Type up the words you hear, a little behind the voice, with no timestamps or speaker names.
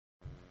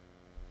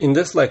In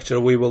this lecture,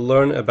 we will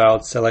learn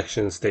about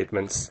selection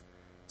statements.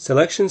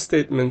 Selection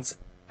statements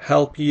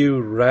help you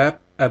wrap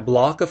a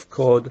block of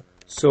code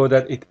so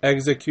that it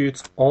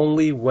executes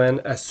only when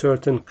a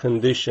certain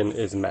condition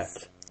is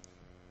met.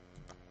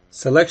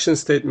 Selection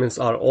statements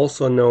are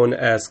also known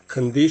as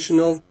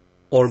conditional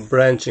or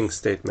branching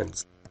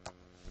statements.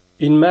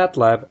 In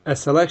MATLAB, a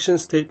selection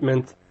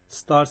statement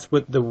starts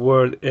with the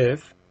word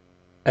if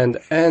and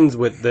ends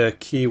with the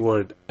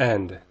keyword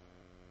and.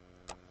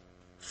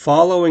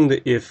 Following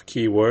the if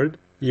keyword,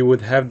 you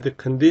would have the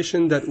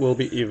condition that will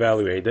be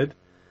evaluated,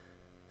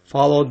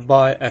 followed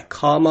by a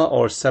comma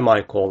or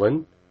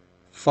semicolon,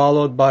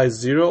 followed by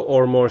 0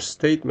 or more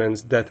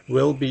statements that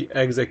will be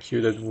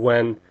executed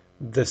when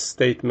the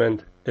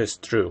statement is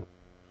true.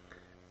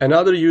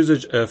 Another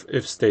usage of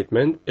if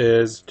statement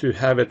is to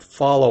have it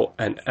follow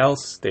an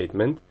else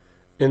statement.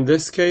 In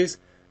this case,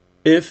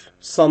 if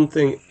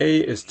something A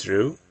is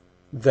true,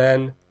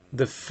 then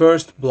the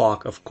first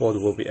block of code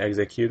will be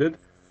executed.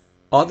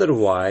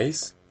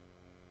 Otherwise,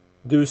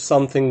 do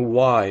something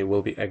Y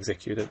will be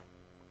executed.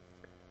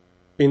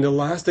 In the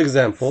last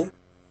example,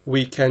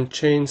 we can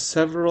change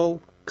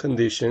several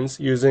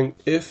conditions using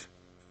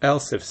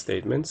if-else if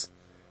statements.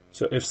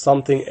 So if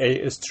something A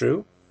is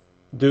true,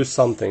 do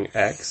something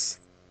X.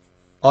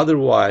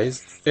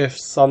 Otherwise, if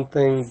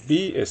something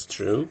B is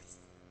true,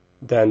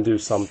 then do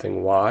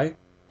something Y.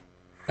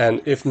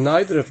 And if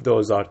neither of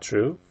those are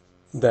true,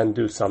 then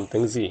do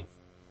something Z.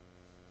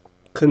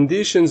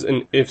 Conditions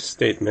in if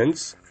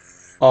statements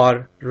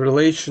are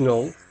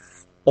relational,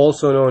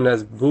 also known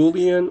as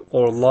Boolean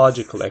or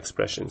logical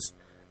expressions.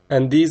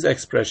 And these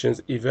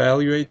expressions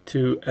evaluate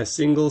to a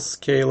single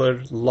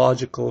scalar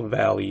logical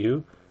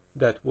value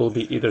that will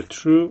be either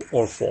true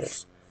or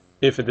false.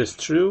 If it is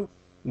true,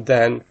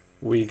 then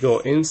we go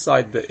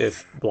inside the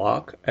if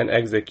block and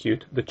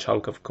execute the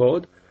chunk of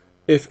code.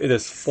 If it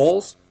is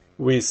false,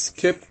 we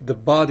skip the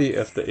body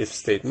of the if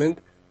statement,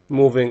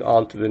 moving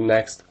on to the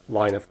next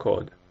line of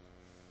code.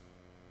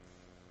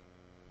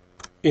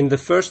 In the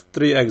first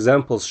three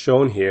examples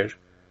shown here,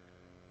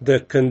 the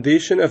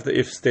condition of the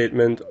if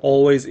statement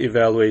always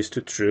evaluates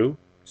to true,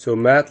 so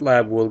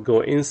MATLAB will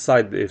go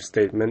inside the if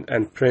statement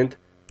and print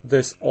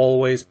this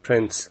always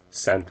prints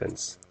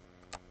sentence.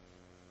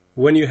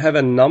 When you have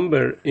a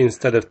number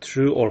instead of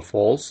true or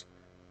false,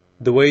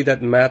 the way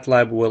that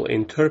MATLAB will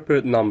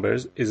interpret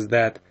numbers is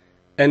that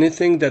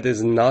anything that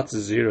is not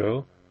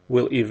 0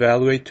 will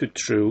evaluate to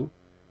true,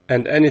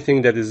 and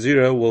anything that is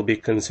 0 will be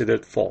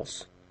considered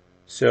false.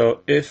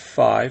 So if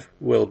 5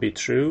 will be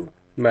true,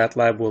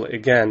 MATLAB will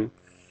again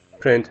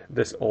print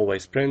this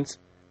always prints.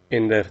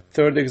 In the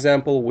third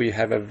example, we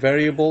have a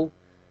variable.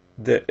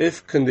 The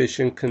if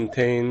condition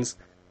contains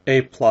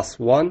a plus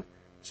 1,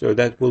 so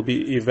that will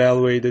be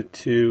evaluated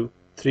to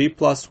 3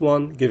 plus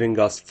 1, giving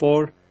us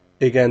 4.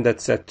 Again,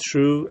 that's a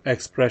true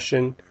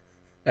expression,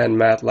 and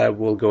MATLAB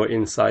will go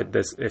inside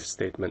this if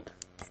statement.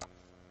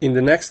 In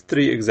the next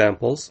three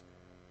examples,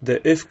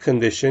 the if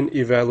condition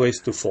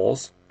evaluates to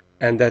false,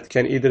 and that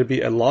can either be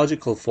a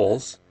logical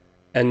false,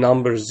 a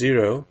number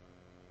 0,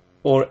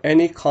 or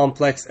any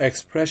complex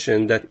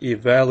expression that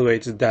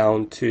evaluates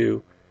down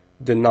to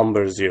the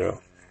number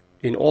 0.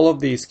 In all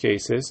of these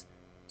cases,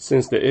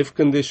 since the if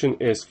condition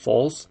is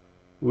false,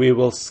 we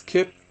will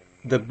skip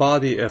the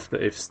body of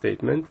the if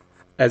statement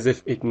as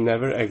if it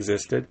never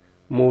existed,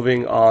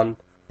 moving on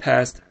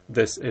past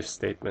this if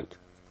statement.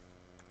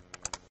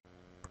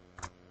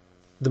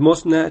 The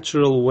most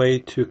natural way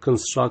to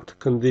construct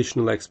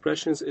conditional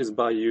expressions is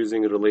by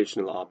using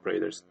relational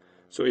operators.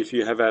 So if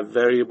you have a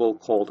variable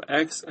called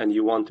x and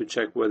you want to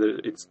check whether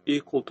it's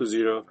equal to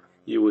 0,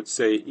 you would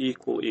say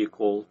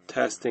equal,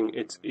 testing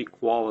its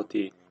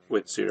equality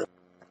with 0.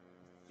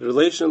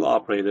 Relational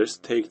operators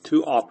take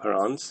two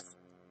operands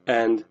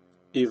and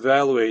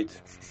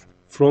evaluate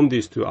from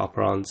these two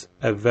operands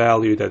a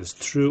value that is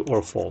true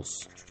or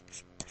false.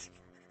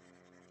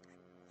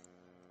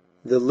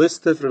 The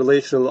list of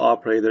relational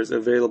operators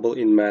available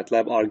in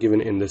MATLAB are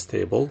given in this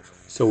table.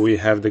 So we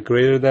have the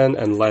greater than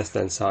and less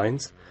than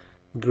signs,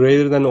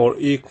 greater than or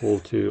equal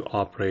to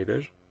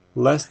operator,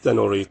 less than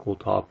or equal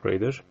to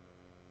operator.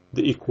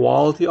 The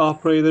equality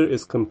operator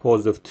is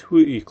composed of two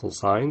equal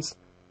signs,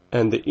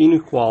 and the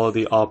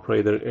inequality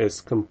operator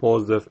is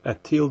composed of a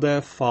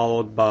tilde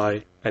followed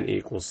by an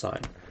equal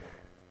sign.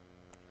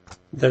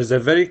 There's a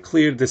very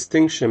clear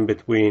distinction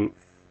between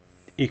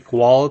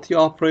equality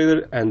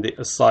operator and the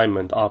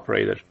assignment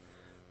operator.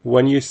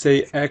 When you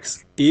say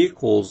x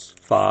equals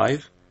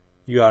 5,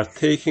 you are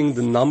taking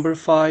the number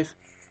 5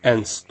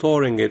 and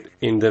storing it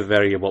in the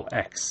variable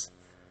x.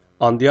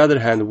 On the other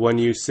hand, when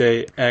you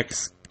say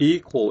x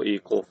equal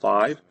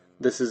 5,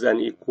 this is an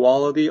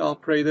equality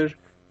operator.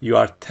 You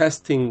are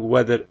testing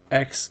whether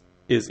x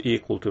is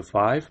equal to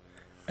 5,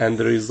 and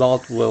the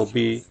result will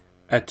be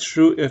a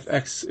true if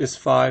x is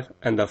 5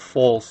 and a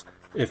false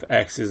if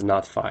x is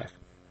not 5.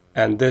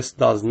 And this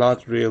does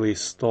not really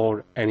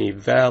store any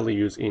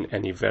values in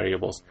any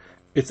variables.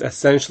 It's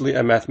essentially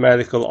a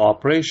mathematical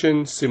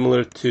operation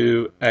similar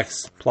to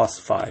x plus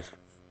 5.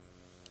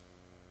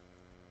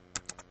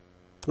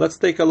 Let's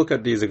take a look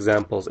at these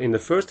examples. In the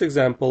first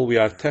example, we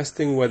are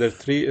testing whether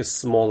 3 is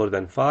smaller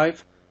than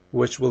 5,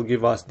 which will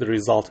give us the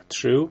result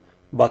true.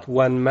 But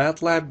when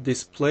MATLAB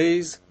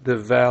displays the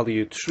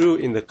value true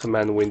in the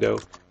command window,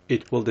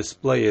 it will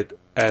display it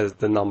as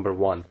the number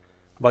 1.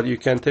 But you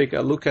can take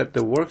a look at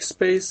the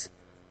workspace,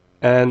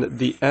 and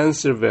the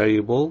answer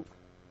variable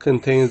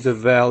contains the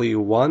value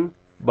 1,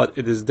 but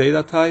its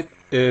data type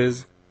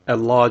is a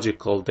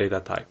logical data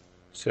type.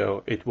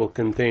 So it will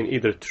contain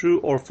either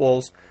true or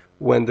false.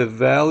 When the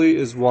value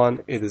is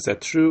 1, it is a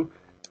true,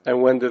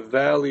 and when the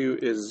value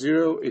is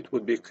 0, it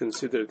would be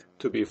considered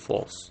to be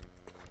false.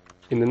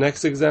 In the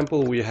next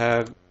example, we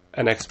have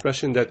an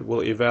expression that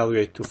will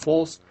evaluate to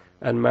false,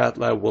 and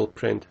MATLAB will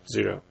print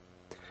 0.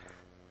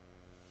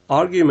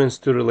 Arguments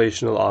to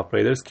relational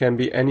operators can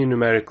be any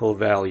numerical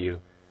value,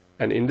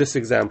 and in this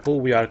example,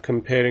 we are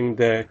comparing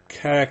the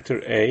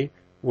character A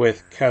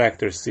with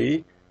character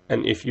C,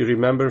 and if you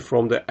remember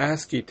from the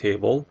ASCII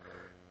table,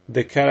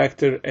 the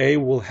character A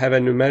will have a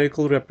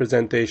numerical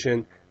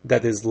representation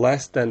that is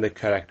less than the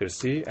character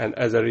C, and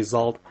as a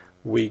result,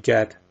 we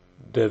get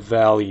the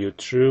value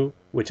true,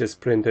 which is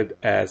printed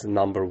as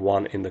number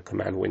 1 in the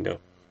command window.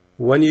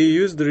 When you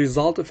use the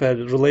result of a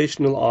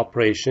relational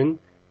operation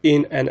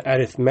in an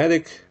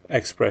arithmetic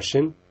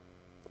expression,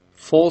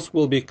 false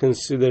will be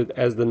considered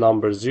as the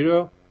number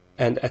 0,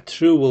 and a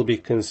true will be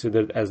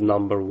considered as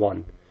number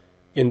 1.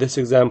 In this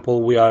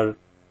example, we are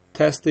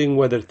testing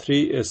whether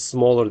 3 is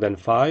smaller than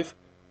 5,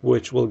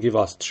 which will give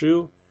us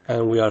true,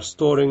 and we are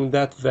storing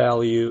that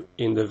value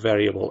in the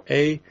variable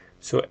a.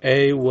 So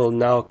a will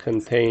now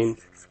contain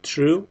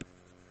true,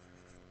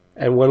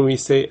 and when we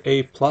say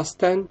a plus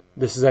 10,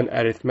 this is an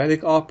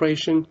arithmetic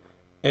operation.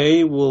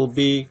 A will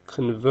be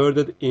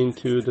converted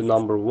into the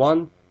number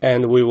 1,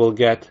 and we will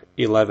get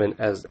 11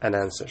 as an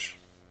answer.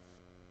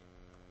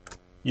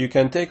 You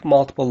can take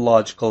multiple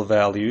logical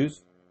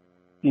values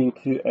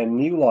into a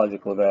new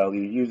logical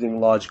value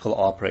using logical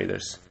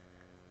operators.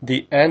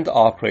 The AND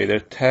operator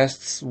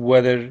tests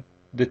whether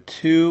the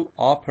two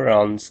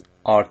operands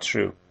are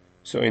true.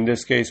 So in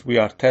this case, we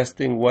are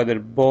testing whether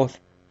both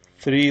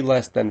 3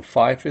 less than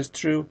 5 is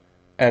true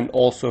and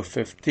also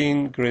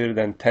 15 greater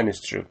than 10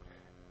 is true.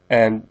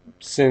 And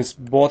since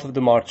both of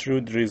them are true,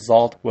 the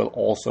result will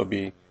also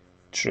be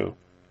true.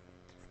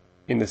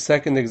 In the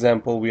second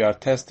example, we are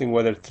testing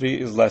whether 3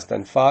 is less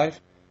than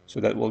 5, so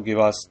that will give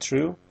us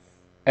true,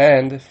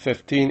 and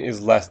 15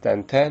 is less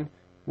than 10,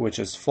 which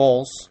is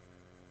false,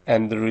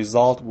 and the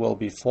result will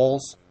be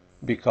false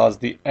because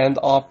the AND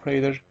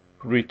operator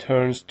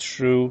returns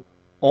true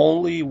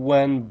only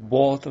when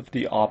both of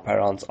the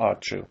operands are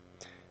true.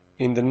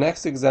 In the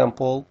next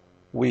example,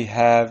 we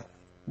have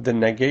the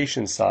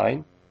negation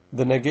sign.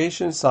 The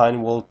negation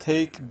sign will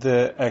take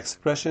the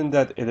expression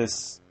that it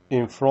is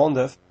in front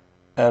of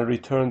and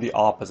return the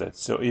opposite.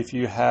 So if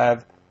you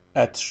have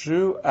a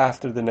true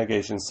after the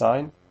negation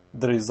sign,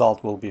 the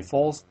result will be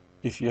false.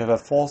 If you have a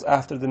false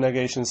after the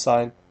negation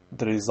sign,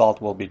 the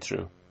result will be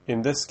true.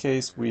 In this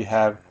case, we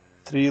have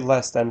 3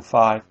 less than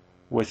 5,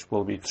 which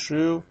will be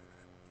true,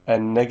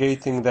 and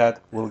negating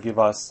that will give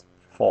us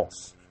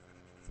false.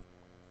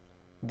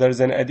 There's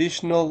an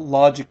additional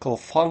logical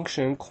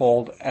function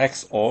called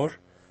XOR,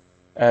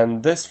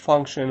 and this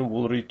function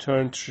will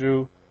return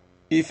true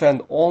if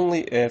and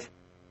only if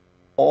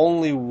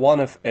only one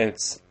of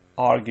its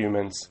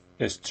arguments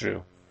is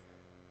true.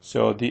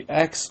 So the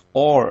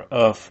XOR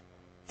of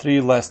 3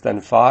 less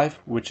than 5,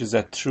 which is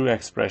a true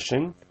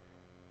expression,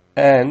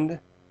 and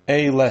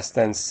A less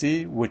than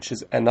C, which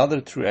is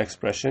another true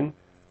expression,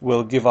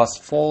 will give us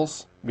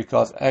false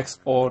because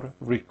XOR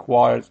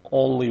requires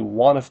only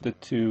one of the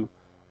two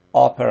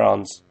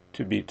operands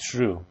to be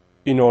true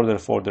in order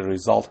for the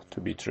result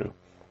to be true.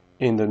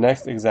 In the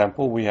next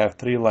example, we have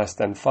 3 less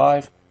than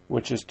 5,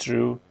 which is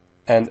true,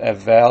 and a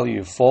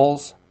value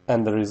false,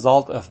 and the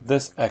result of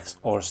this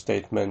XOR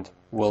statement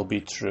will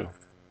be true.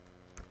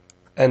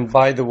 And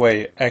by the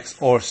way,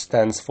 XOR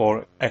stands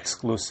for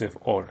exclusive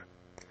OR.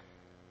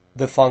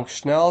 The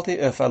functionality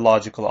of a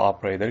logical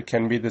operator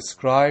can be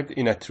described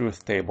in a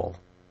truth table.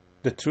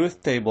 The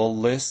truth table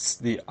lists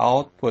the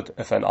output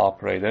of an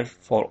operator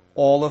for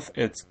all of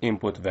its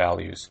input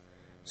values.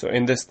 So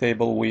in this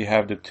table, we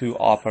have the two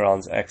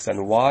operands x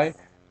and y,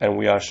 and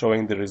we are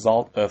showing the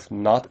result of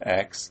not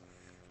x,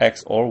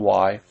 x or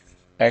y,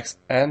 x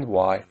and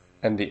y,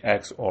 and the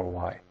x or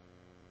y.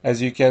 As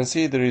you can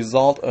see, the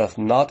result of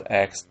not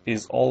x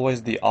is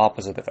always the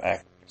opposite of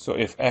x. So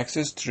if x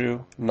is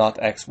true, not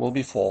x will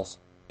be false.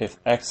 If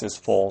x is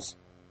false,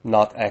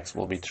 not x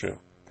will be true.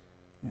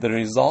 The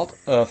result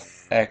of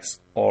x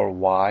or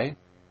y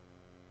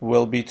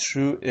will be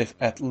true if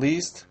at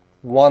least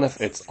one of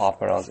its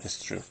operands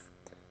is true.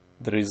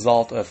 The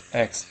result of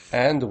x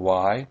and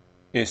y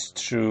is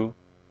true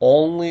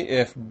only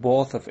if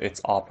both of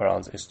its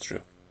operands is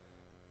true.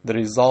 The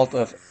result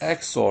of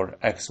XOR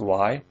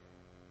xy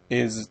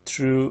is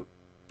true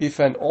if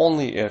and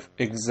only if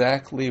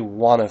exactly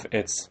one of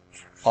its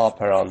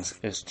operands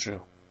is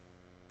true.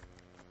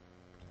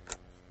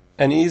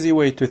 An easy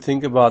way to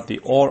think about the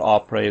OR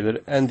operator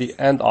and the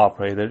AND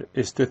operator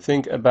is to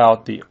think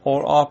about the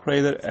OR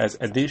operator as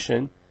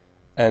addition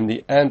and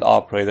the AND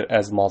operator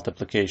as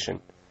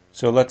multiplication.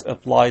 So let's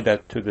apply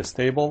that to this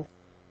table.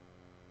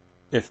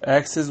 If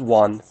x is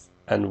 1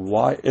 and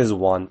y is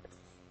 1,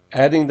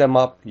 adding them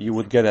up you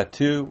would get a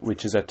 2,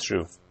 which is a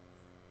true.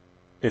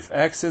 If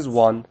x is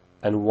 1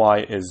 and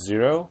y is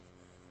 0,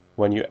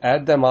 when you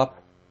add them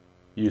up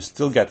you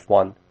still get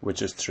 1,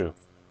 which is true.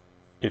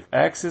 If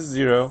x is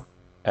 0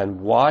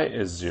 and y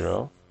is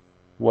 0,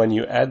 when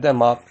you add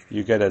them up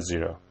you get a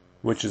 0,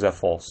 which is a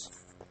false.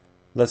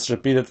 Let's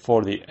repeat it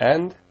for the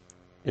AND.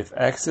 If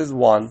x is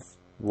 1,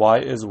 y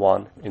is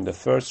 1 in the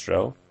first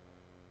row,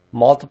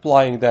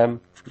 multiplying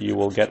them you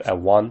will get a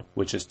 1,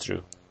 which is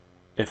true.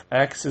 If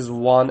x is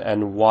 1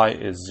 and y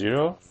is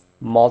 0,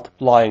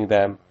 multiplying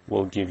them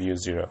will give you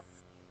 0.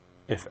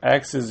 If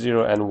x is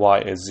 0 and y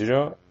is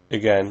 0,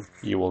 again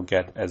you will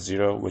get a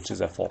 0, which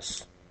is a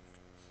false.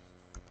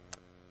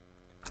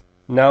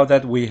 Now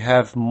that we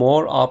have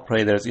more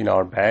operators in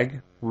our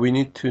bag, we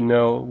need to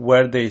know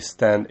where they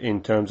stand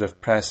in terms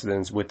of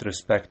precedence with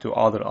respect to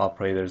other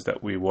operators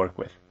that we work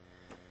with.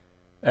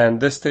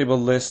 And this table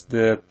lists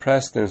the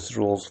precedence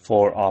rules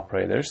for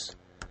operators.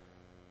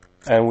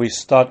 And we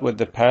start with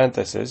the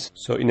parentheses.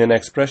 So in an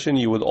expression,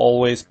 you would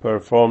always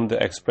perform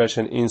the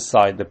expression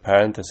inside the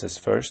parentheses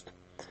first,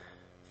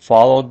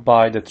 followed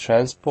by the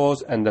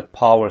transpose and the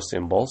power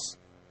symbols,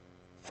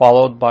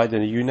 followed by the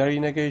unary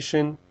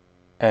negation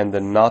and the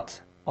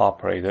not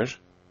operator,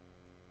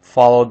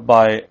 followed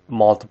by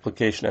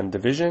multiplication and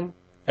division,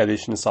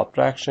 addition and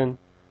subtraction.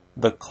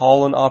 The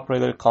colon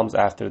operator comes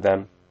after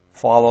them,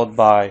 followed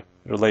by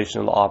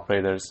relational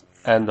operators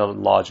and the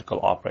logical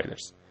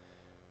operators.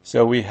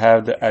 So we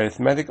have the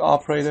arithmetic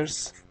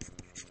operators,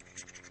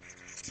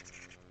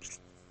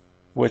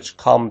 which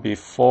come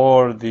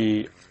before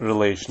the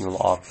relational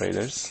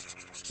operators,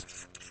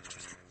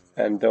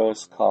 and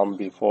those come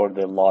before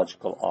the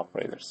logical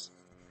operators.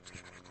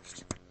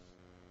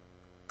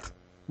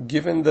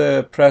 Given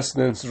the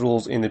precedence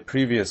rules in the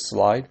previous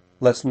slide,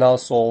 let's now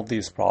solve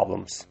these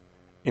problems.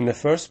 In the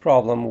first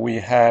problem, we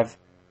have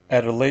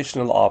a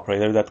relational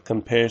operator that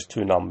compares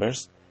two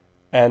numbers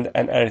and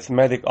an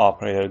arithmetic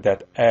operator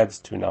that adds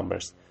two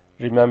numbers.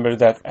 Remember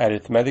that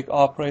arithmetic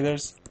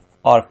operators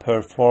are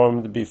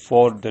performed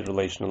before the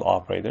relational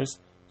operators,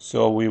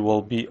 so we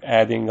will be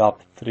adding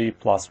up 3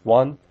 plus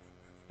 1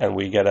 and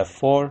we get a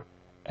 4,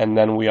 and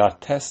then we are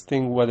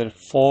testing whether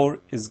 4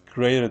 is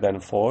greater than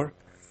 4,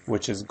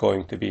 which is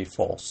going to be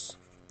false.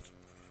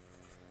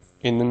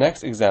 In the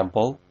next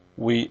example,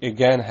 we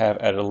again have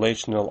a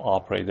relational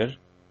operator,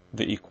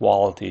 the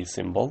equality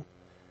symbol,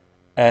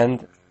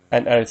 and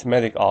an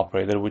arithmetic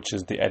operator, which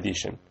is the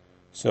addition.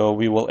 So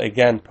we will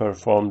again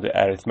perform the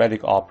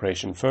arithmetic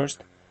operation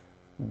first.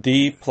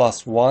 D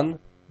plus 1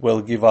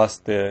 will give us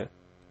the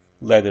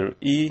letter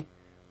E,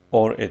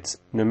 or its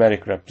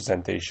numeric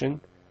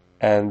representation,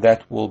 and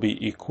that will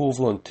be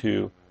equivalent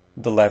to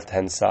the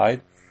left-hand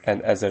side,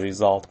 and as a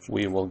result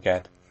we will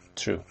get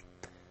true.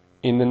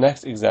 In the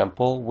next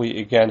example, we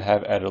again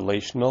have a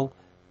relational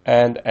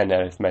and an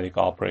arithmetic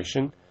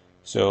operation.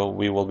 So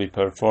we will be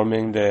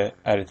performing the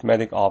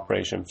arithmetic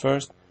operation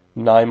first.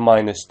 9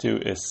 minus 2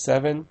 is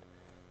 7.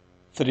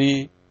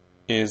 3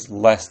 is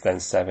less than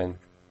 7.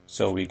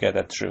 So we get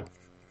a true.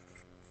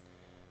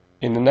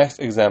 In the next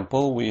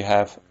example, we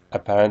have a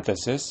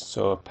parenthesis.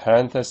 So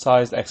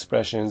parenthesized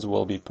expressions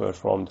will be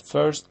performed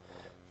first.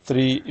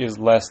 3 is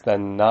less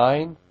than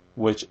 9,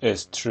 which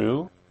is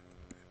true.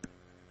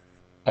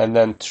 And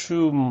then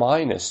true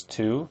minus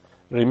 2.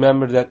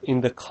 Remember that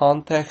in the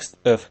context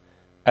of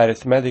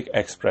arithmetic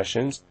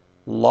expressions,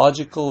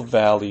 logical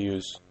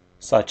values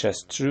such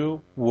as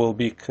true will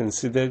be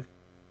considered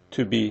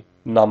to be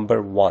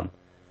number 1.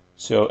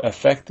 So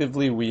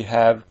effectively we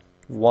have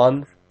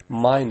 1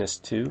 minus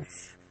 2,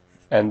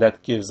 and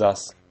that gives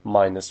us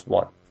minus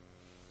 1.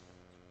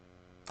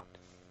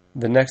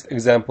 The next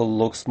example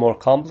looks more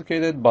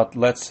complicated, but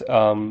let's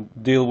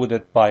deal with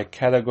it by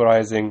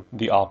categorizing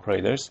the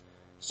operators.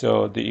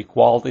 So the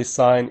equality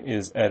sign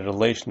is a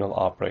relational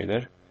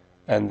operator,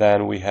 and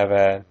then we have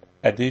an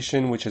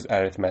addition, which is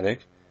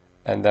arithmetic,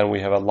 and then we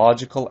have a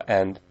logical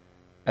and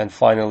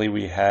finally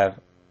we have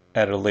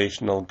a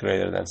relational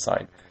greater than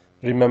sign.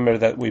 Remember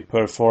that we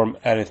perform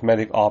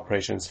arithmetic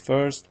operations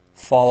first,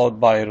 followed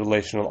by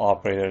relational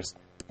operators,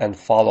 and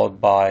followed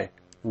by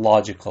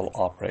logical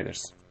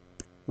operators.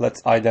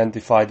 Let's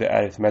identify the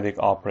arithmetic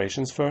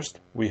operations first.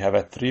 We have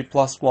a 3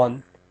 plus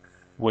 1,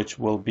 which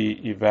will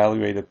be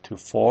evaluated to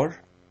 4.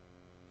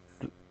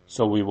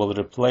 So we will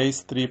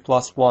replace 3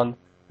 plus 1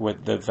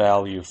 with the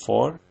value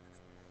 4.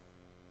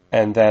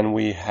 And then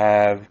we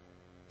have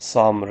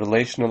some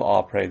relational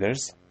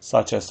operators,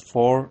 such as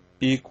 4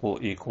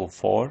 equal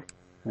 4,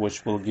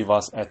 which will give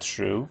us a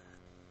true.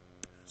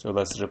 So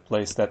let's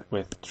replace that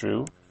with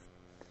true.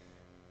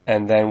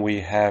 And then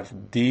we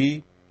have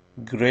D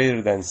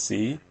greater than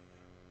C,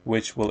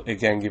 which will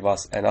again give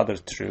us another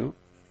true.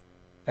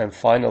 And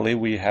finally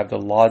we have the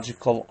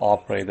logical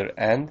operator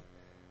AND,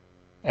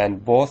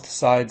 and both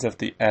sides of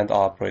the AND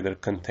operator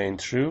contain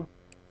true,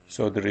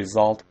 so the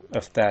result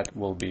of that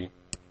will be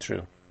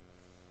true.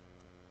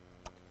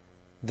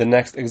 The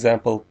next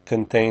example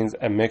contains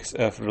a mix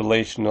of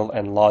relational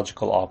and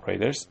logical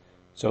operators.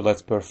 So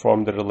let's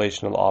perform the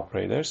relational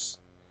operators.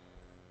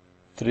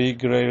 3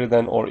 greater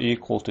than or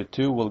equal to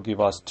 2 will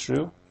give us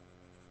true.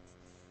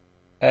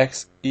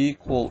 X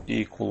equal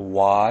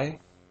y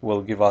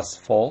will give us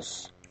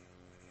false.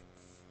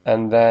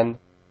 And then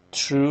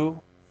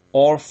true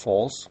or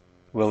false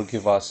will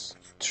give us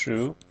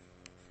true.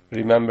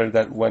 Remember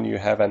that when you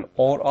have an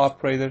OR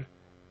operator,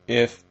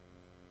 if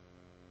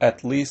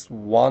at least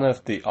one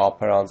of the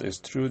operands is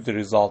true, the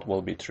result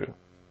will be true.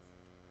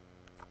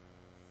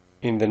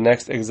 In the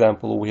next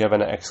example, we have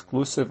an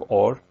exclusive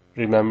OR.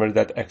 Remember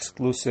that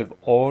exclusive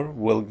OR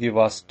will give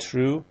us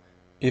true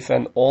if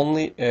and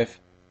only if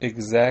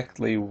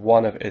exactly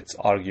one of its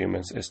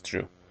arguments is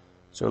true.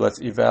 So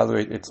let's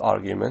evaluate its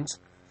arguments.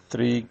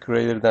 3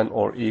 greater than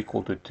or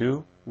equal to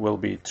 2 will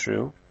be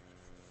true.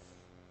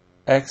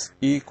 X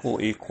equal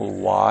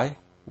y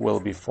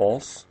will be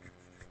false.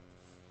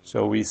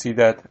 So we see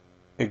that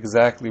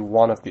exactly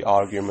one of the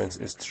arguments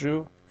is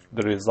true.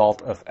 The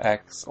result of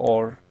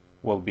XOR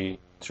will be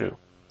true.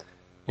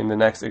 In the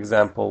next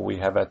example, we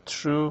have a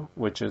true,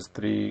 which is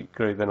 3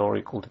 greater than or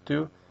equal to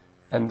 2,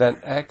 and then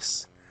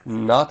X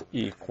not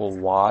equal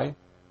Y,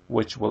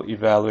 which will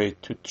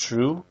evaluate to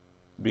true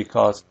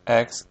because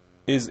X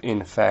is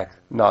in fact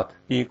not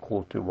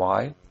equal to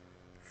Y.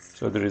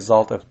 So the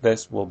result of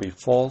this will be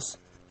false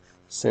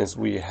since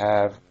we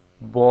have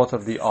both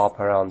of the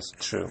operands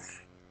true.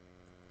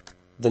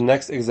 The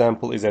next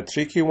example is a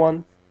tricky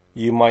one.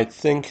 You might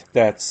think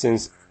that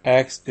since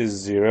X is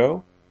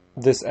 0,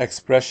 this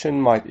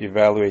expression might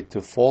evaluate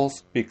to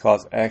false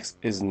because X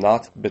is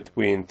not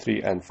between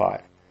 3 and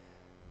 5.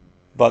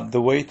 But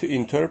the way to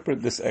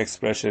interpret this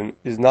expression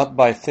is not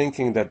by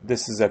thinking that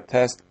this is a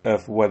test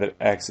of whether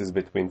X is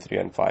between 3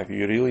 and 5.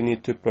 You really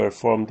need to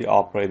perform the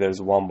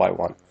operators one by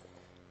one.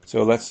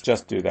 So let's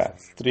just do that.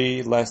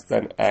 3 less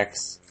than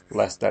X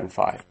less than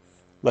 5.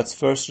 Let's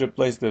first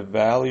replace the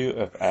value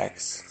of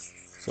X.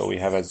 So we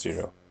have a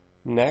 0.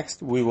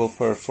 Next, we will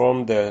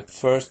perform the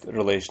first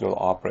relational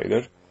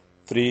operator,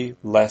 3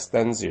 less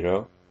than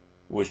 0,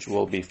 which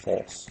will be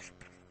false.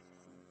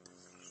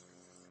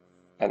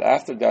 And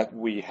after that,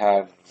 we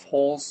have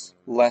false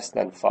less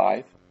than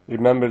 5.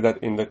 Remember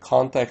that in the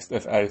context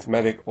of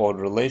arithmetic or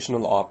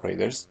relational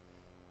operators,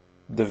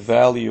 the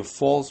value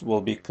false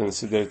will be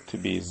considered to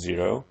be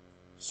 0.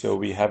 So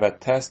we have a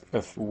test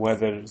of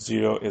whether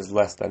 0 is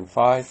less than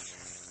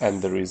 5,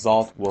 and the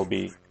result will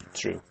be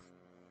true.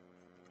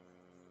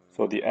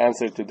 So the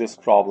answer to this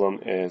problem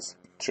is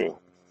true.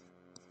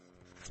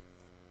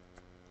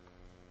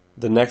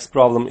 The next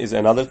problem is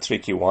another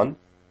tricky one.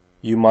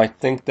 You might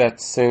think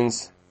that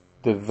since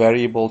the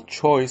variable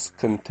choice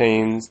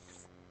contains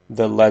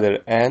the letter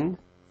n,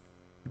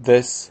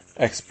 this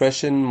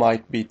expression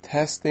might be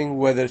testing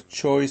whether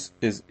choice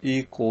is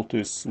equal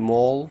to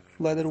small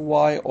letter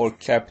y or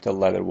capital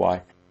letter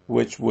Y,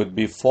 which would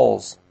be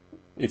false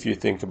if you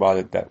think about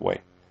it that way.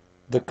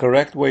 The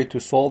correct way to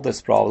solve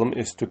this problem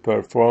is to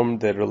perform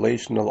the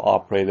relational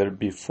operator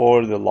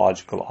before the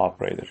logical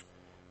operator.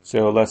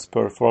 So let's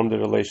perform the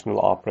relational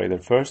operator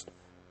first.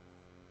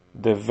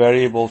 The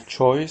variable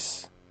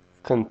choice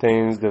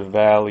contains the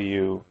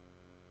value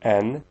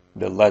n,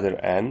 the letter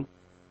n,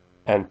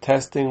 and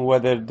testing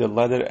whether the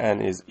letter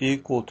n is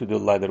equal to the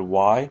letter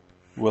y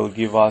will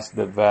give us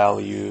the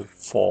value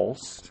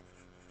false.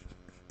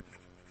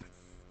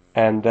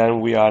 And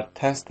then we are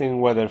testing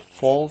whether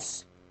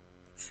false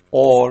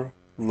or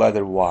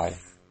letter y.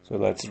 So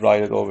let's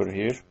write it over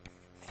here.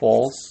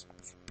 False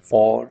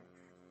or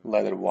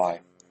letter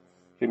y.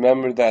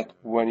 Remember that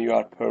when you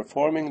are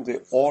performing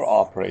the OR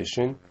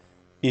operation,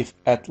 if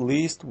at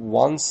least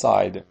one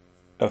side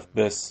of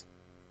this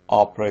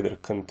operator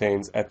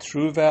contains a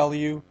true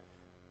value,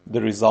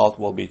 the result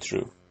will be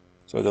true.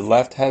 So the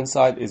left-hand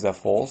side is a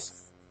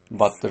false,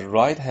 but the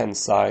right-hand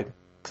side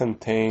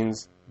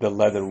contains the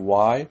letter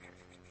y,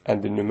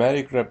 and the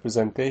numeric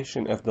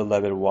representation of the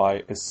letter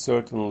y is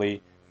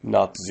certainly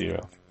not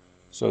 0.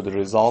 So the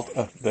result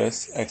of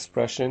this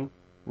expression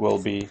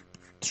will be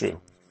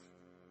true.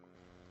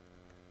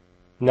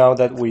 Now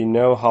that we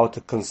know how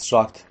to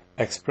construct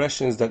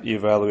expressions that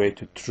evaluate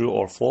to true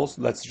or false,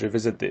 let's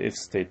revisit the if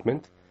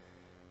statement.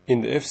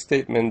 In the if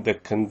statement, the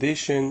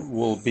condition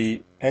will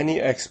be any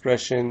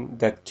expression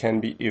that can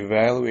be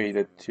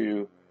evaluated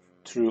to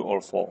true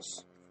or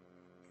false.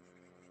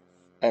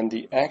 And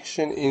the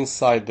action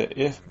inside the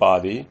if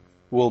body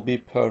will be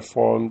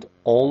performed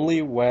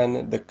only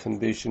when the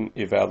condition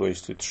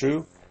evaluates to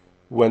true.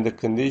 When the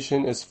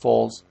condition is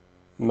false,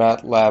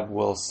 MATLAB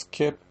will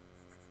skip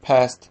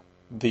past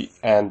the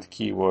AND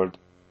keyword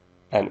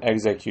and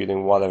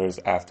executing whatever is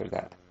after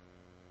that.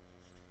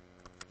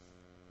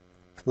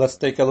 Let's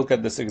take a look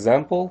at this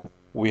example.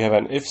 We have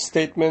an if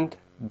statement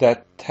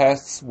that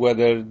tests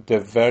whether the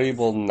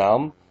variable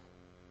num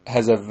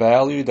has a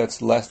value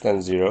that's less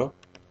than 0,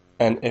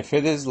 And if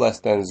it is less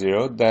than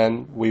 0, then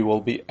we will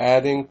be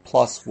adding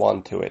plus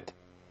 1 to it.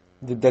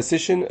 The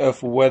decision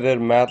of whether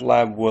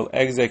MATLAB will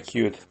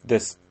execute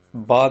this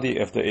body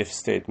of the if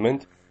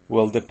statement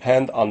will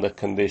depend on the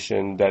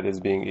condition that is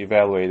being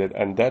evaluated,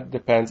 and that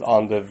depends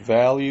on the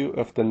value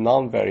of the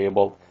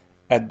non-variable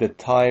at the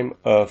time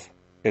of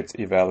its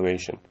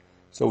evaluation.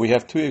 So we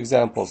have two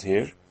examples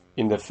here.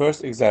 In the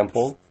first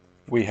example,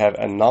 we have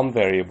a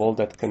non-variable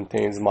that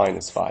contains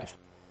 -5.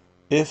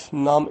 If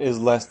num is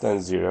less than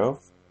 0,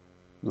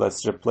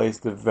 let's replace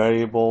the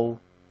variable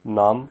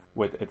num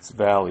with its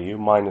value,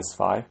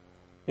 -5.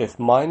 If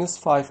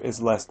 -5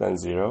 is less than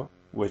 0,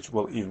 which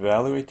will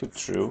evaluate to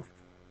true,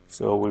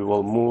 so we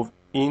will move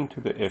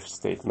into the if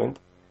statement,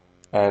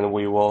 and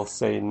we will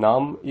say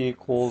num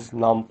equals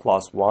num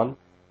plus 1.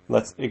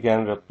 Let's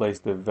again replace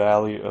the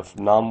value of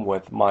num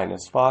with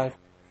 -5.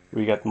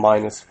 We get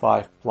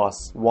 -5 plus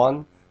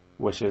 1,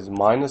 which is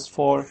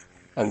 -4,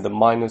 and the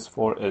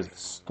 -4 is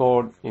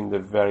stored in the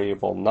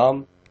variable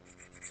num.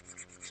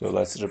 So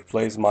let's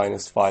replace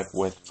 -5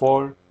 with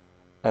 4,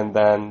 and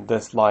then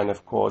this line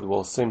of code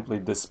will simply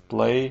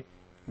display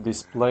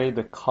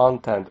the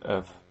content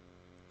of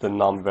the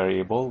num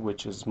variable,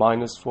 which is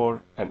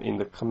 -4, and in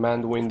the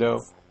command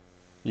window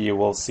you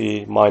will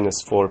see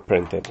 -4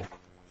 printed.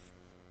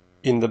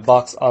 In the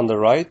box on the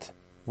right,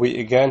 we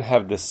again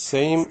have the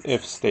same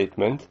if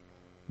statement,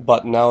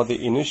 but now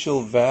the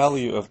initial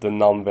value of the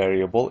num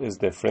variable is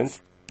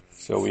different.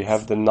 So we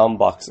have the num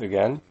box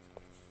again,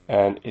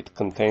 and it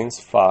contains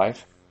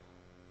 5.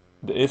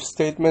 The if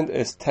statement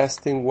is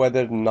testing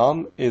whether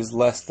num is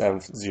less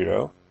than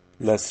 0.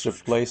 Let's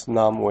replace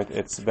num with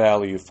its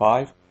value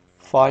 5.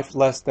 5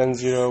 less than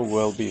 0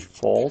 will be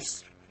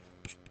false,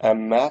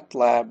 and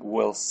MATLAB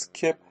will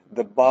skip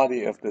the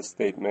body of the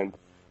statement,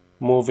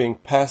 moving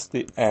past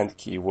the AND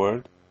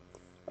keyword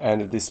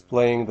and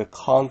displaying the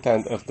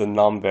content of the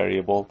num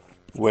variable,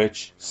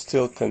 which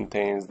still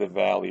contains the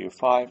value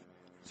 5.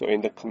 So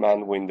in the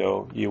command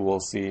window, you will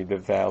see the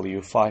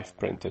value 5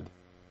 printed.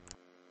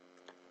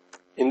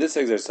 In this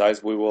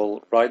exercise, we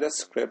will write a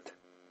script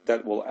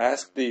that will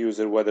ask the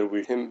user whether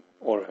we him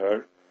or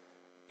her,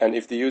 and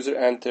if the user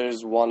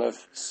enters one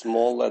of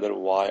small letter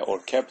y or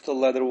capital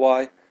letter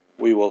Y,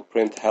 we will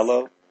print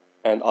hello,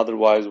 and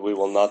otherwise we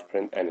will not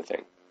print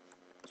anything.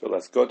 So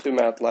let's go to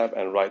MATLAB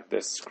and write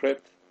this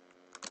script.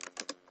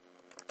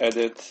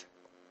 Edit,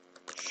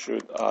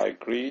 should I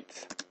greet?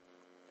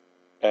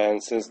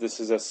 And since this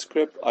is a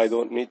script, I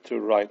don't need to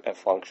write a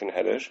function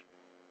header.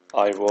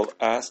 I will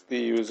ask the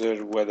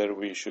user whether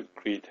we should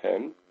greet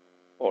him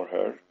or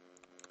her.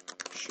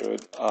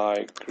 Should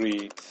I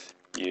greet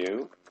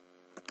you?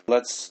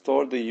 Let's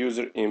store the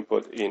user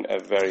input in a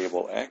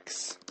variable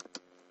x.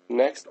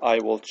 Next, I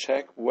will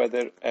check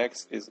whether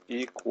x is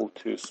equal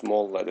to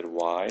small letter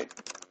y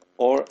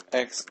or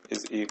x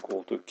is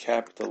equal to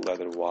capital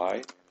letter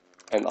Y,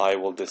 and I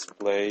will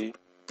display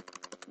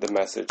the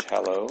message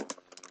hello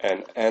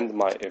and end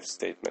my if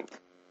statement.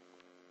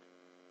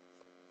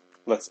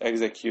 Let's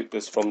execute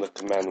this from the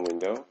command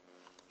window.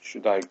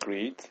 Should I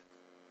greet?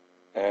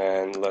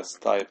 And let's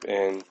type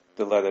in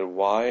the letter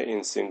Y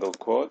in single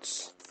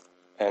quotes,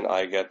 and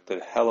I get the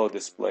hello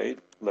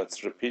displayed.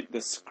 Let's repeat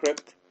this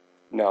script.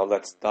 Now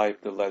let's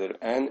type the letter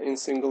N in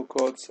single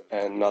quotes,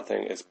 and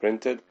nothing is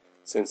printed,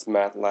 since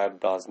MATLAB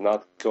does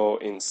not go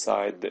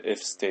inside the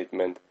if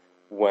statement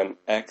when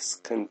x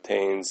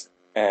contains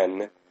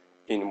n,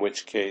 in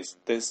which case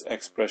this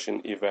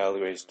expression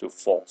evaluates to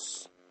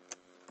false.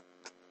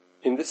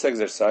 In this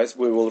exercise,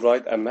 we will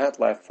write a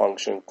MATLAB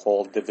function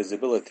called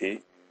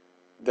divisibility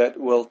that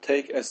will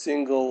take a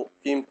single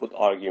input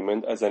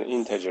argument as an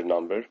integer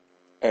number,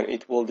 and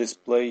it will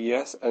display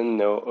yes and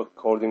no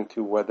according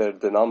to whether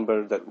the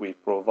number that we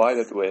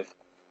provided with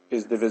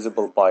is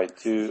divisible by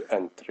 2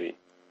 and 3.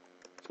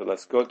 So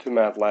let's go to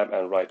MATLAB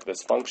and write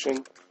this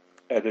function,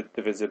 edit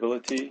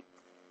divisibility.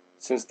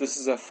 Since this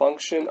is a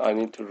function, I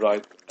need to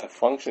write a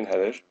function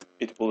header.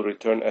 It will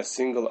return a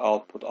single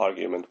output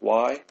argument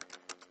y,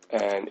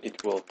 and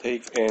it will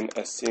take in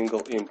a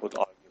single input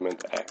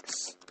argument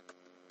x.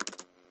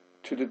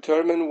 To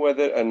determine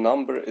whether a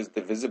number is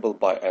divisible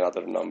by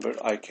another number,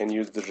 I can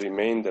use the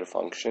remainder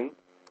function.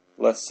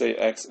 Let's say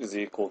x is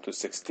equal to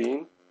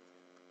 16,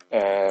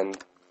 and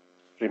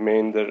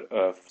remainder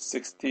of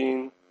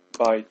 16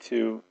 by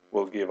 2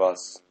 will give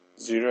us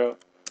 0.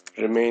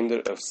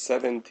 Remainder of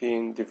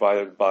 17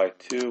 divided by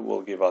 2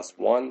 will give us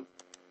 1.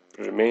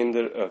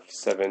 Remainder of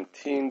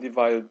 17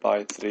 divided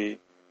by 3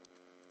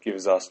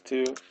 gives us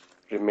 2.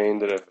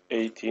 Remainder of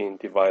 18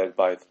 divided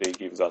by 3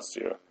 gives us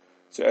 0.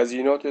 So as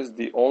you notice,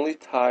 the only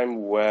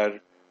time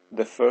where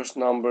the first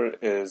number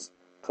is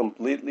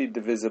completely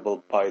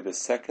divisible by the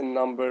second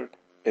number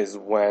is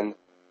when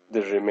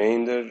the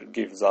remainder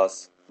gives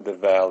us the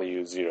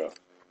value 0.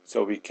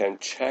 So we can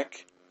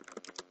check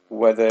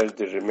whether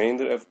the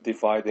remainder of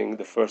dividing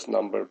the first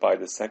number by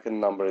the second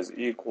number is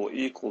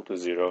equal to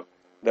 0.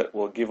 That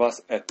will give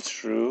us a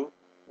true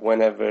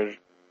whenever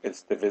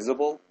it's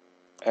divisible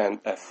and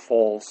a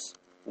false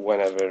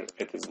whenever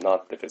it is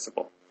not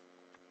divisible.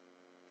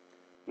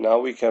 Now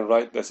we can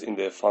write this in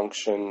the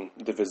function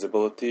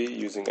divisibility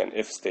using an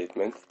if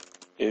statement.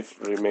 If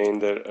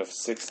remainder of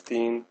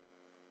 16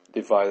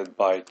 divided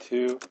by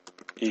 2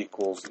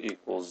 equals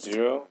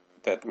 0,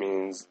 that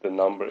means the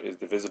number is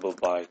divisible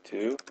by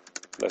 2.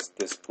 Let's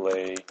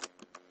display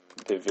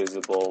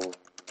divisible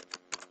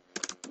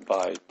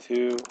by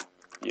 2,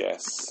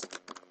 yes.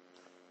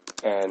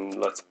 And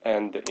let's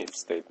end the if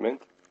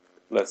statement.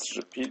 Let's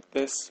repeat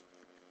this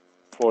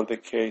for the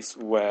case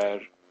where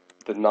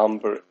the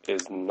number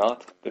is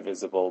not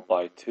divisible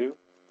by 2.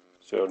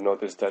 So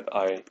notice that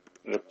I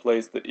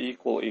replace the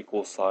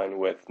equal sign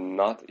with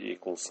not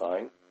equal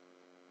sign.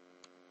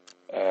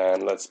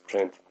 And let's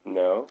print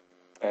no.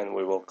 And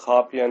we will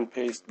copy and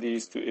paste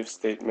these two if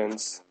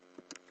statements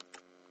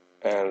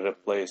and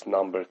replace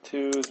number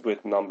 2's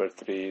with number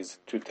 3's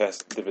to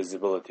test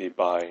divisibility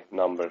by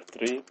number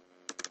 3.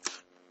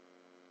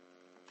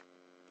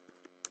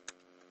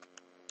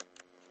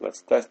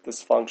 Let's test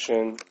this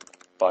function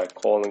by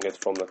calling it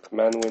from the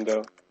command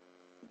window,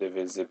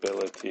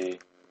 divisibility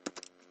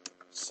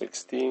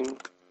 16.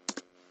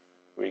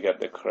 We get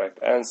the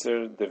correct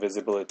answer,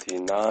 divisibility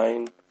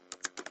 9.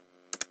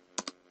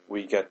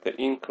 We get the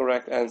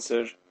incorrect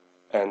answer,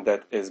 and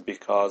that is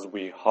because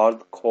we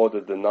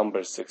hard-coded the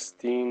number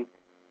 16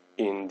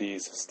 in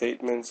these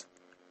statements.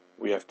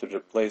 We have to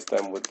replace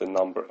them with the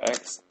number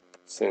x,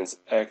 since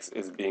x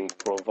is being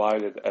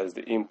provided as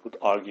the input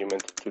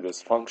argument to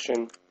this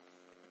function.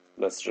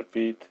 Let's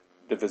repeat,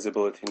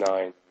 divisibility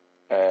 9,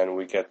 and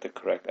we get the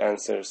correct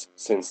answers,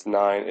 since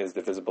 9 is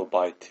divisible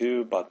by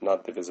 2 but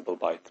not divisible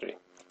by 3.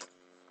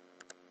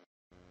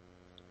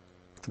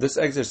 This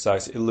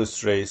exercise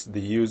illustrates the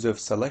use of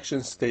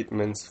selection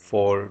statements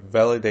for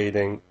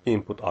validating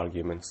input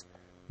arguments.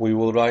 We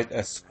will write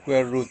a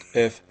square root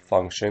if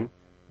function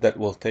that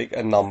will take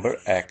a number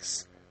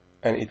x,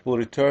 and it will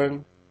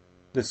return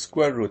the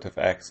square root of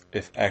x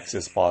if x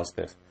is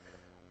positive.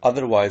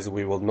 Otherwise,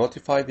 we will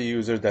notify the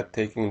user that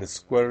taking the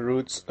square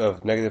roots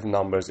of negative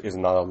numbers is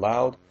not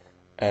allowed,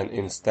 and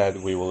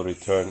instead we will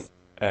return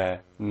a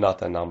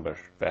not a number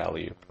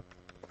value.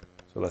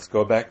 So let's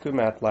go back to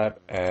MATLAB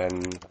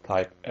and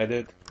type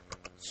edit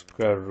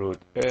square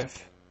root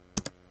if.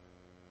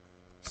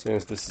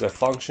 Since this is a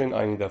function,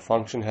 I need a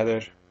function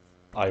header.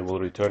 I will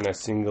return a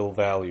single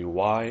value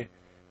y,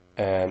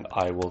 and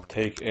I will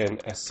take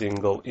in a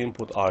single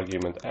input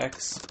argument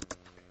x.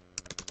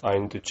 I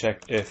need to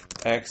check if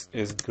x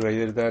is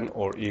greater than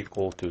or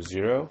equal to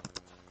 0,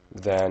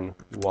 then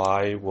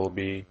y will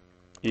be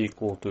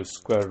equal to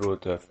square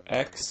root of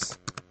x,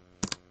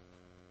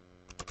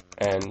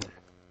 and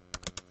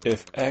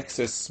if x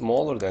is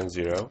smaller than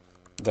 0,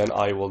 then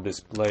I will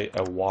display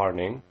a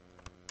warning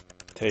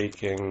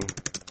taking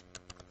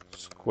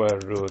square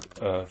root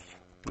of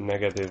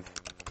negative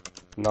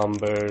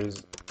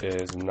numbers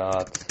is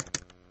not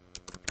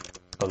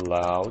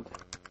allowed,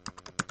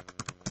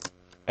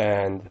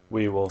 and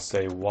we will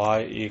say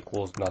y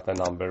equals not a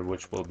number,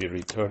 which will be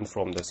returned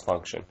from this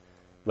function.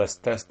 Let's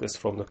test this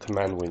from the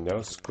command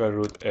window. Square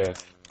root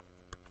if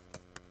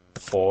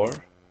 4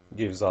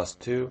 gives us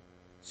 2.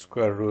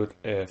 Square root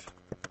if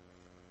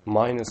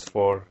minus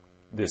 4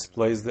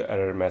 displays the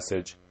error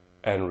message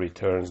and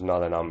returns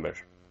not a number.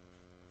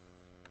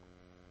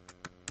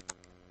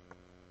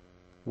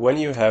 When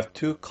you have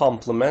two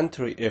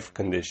complementary if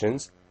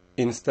conditions,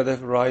 instead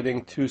of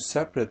writing two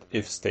separate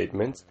if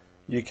statements,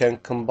 you can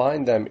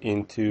combine them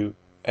into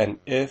an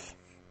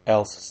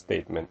if-else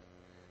statement.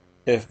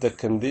 If the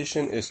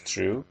condition is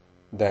true,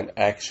 then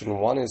action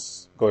 1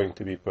 is going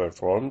to be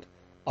performed,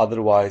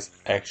 otherwise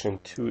action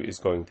 2 is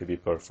going to be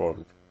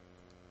performed.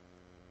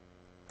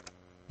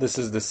 This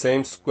is the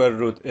same square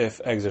root if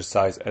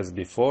exercise as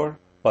before,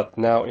 but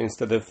now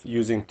instead of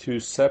using two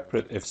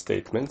separate if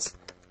statements,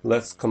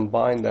 let's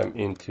combine them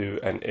into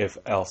an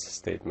if-else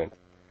statement.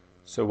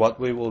 So what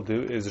we will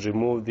do is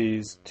remove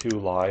these two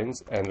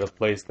lines and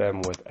replace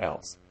them with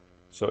else.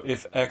 So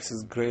if x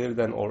is greater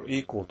than or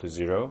equal to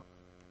 0,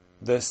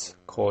 this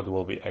code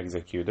will be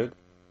executed.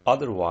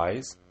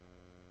 Otherwise,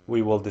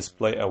 we will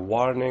display a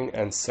warning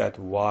and set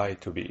y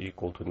to be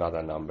equal to not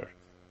a number.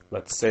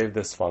 Let's save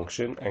this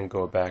function and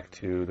go back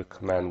to the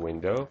command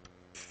window.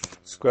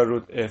 Square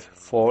root if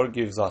 4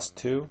 gives us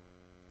 2.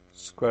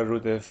 Square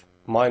root if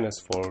minus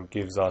 4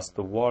 gives us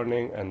the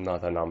warning and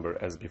not a number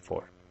as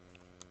before.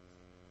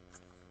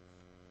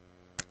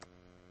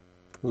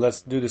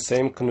 Let's do the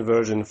same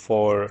conversion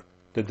for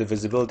the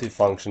divisibility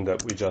function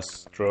that we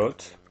just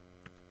wrote.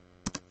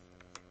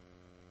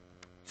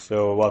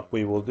 So what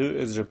we will do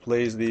is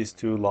replace these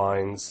two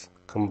lines,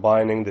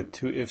 combining the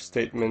two if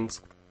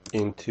statements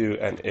into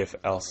an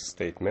if-else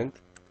statement,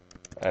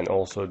 and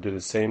also do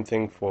the same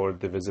thing for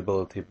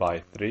divisibility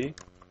by 3,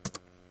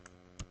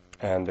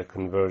 and the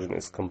conversion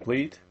is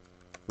complete.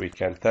 We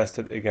can test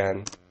it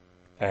again,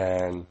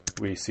 and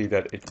we see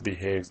that it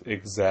behaves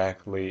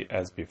exactly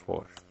as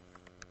before.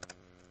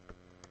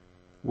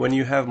 When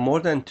you have more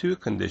than two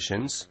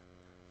conditions,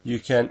 you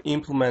can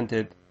implement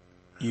it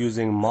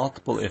using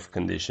multiple if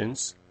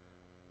conditions,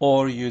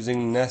 or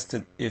using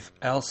nested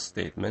if-else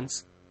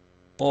statements,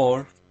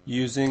 or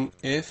using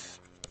if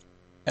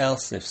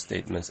else if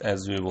statements,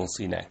 as we will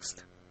see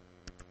next.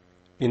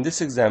 In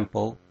this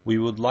example, we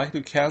would like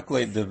to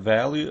calculate the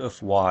value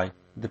of y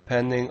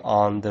depending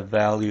on the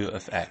value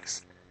of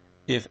x.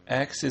 If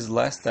x is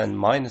less than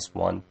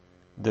 -1,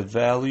 the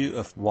value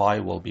of y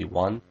will be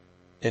 1.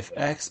 If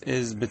x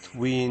is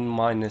between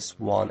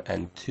 -1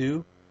 and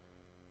 2,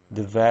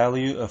 the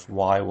value of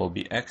y will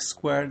be x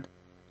squared,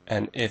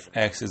 and if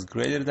x is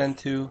greater than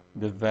 2,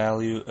 the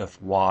value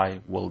of y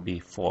will be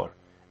 4.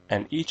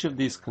 And each of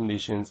these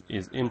conditions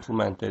is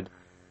implemented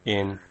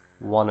in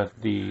one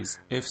of these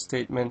if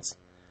statements.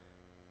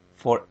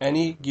 For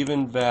any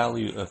given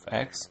value of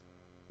x,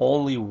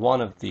 only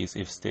one of these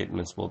if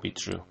statements will be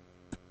true.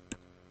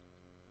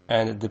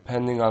 And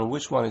depending on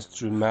which one is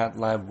true,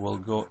 MATLAB will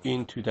go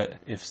into that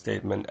if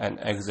statement and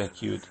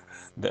execute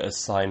the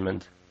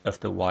assignment of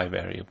the y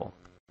variable.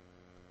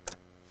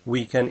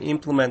 We can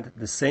implement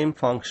the same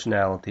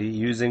functionality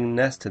using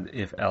nested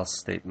if-else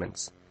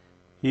statements.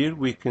 Here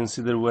we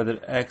consider whether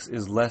x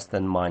is less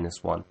than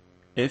 -1.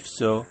 If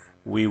so,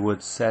 we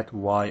would set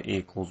y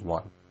equals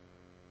 1.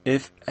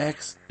 If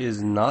x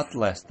is not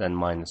less than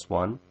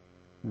 -1,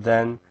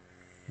 then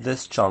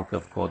this chunk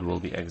of code will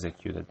be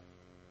executed.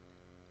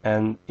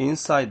 And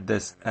inside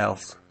this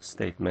else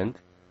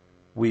statement,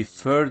 we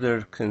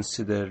further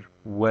consider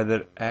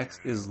whether x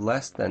is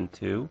less than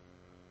 2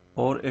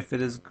 or if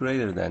it is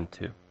greater than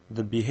 2.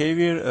 The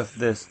behavior of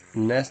this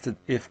nested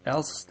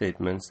if-else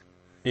statements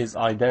is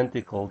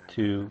identical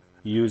to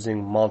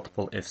using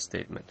multiple if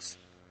statements.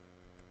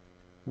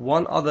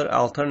 One other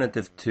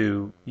alternative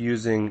to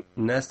using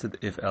nested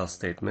if-else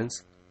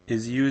statements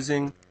is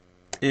using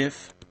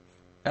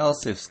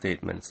if-else if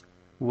statements,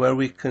 where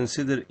we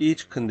consider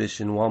each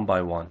condition one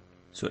by one.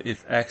 So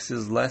if x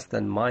is less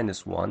than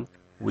 -1,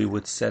 we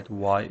would set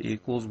y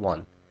equals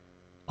 1.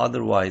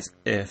 Otherwise,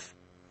 if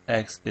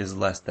x is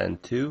less than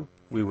 2,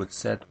 we would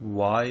set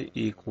y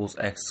equals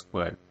x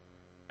squared.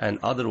 And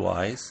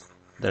otherwise,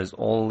 there's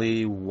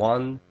only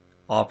one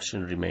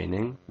option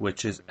remaining,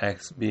 which is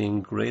x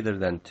being greater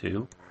than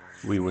 2,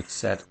 we would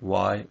set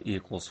y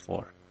equals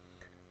 4.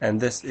 And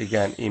this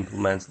again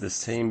implements the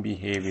same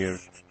behavior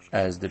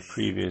as the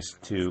previous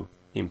two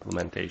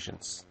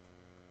implementations.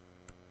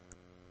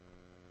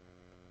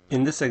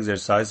 In this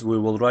exercise, we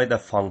will write a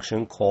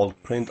function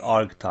called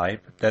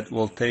print_argtype that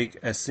will take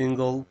a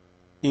single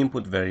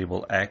input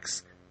variable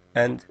x,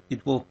 and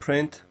it will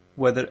print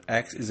whether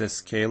x is a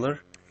scalar,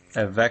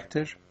 a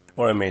vector,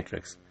 or a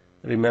matrix.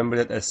 Remember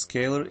that a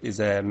scalar is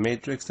a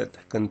matrix that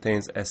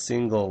contains a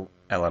single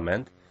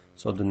element,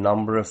 so the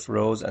number of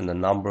rows and the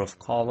number of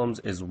columns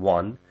is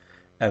 1.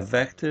 A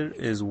vector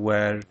is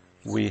where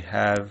we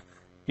have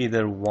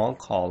either one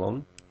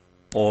column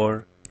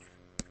or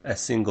a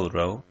single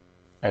row,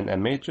 and a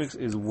matrix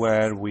is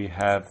where we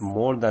have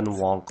more than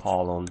one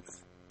column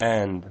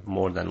and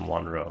more than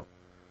one row.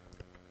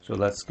 So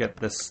let's get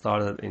this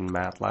started in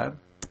MATLAB.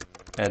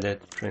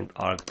 Edit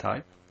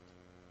print_argtype.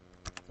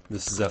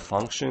 This is a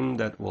function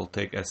that will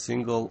take a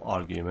single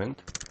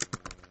argument,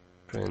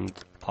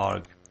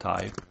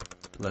 print_argtype.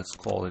 Let's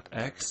call it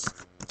x,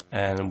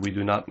 and we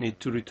do not need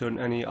to return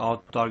any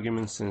output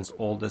arguments since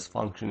all this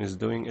function is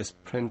doing is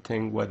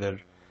printing whether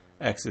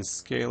x is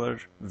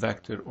scalar,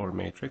 vector, or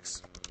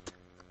matrix.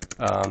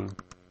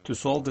 To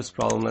solve this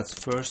problem, let's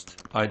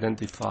first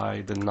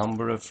identify the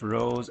number of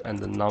rows and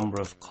the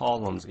number of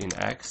columns in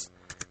x.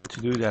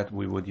 To do that,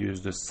 we would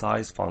use the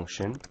size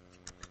function.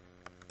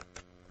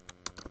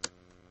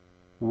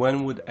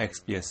 When would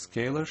x be a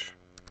scalar?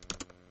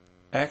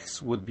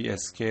 X would be a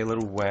scalar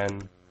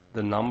when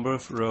the number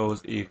of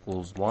rows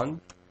equals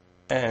 1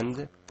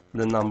 and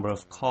the number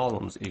of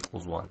columns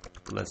equals 1.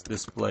 Let's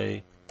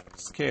display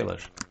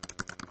scalar.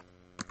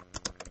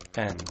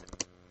 And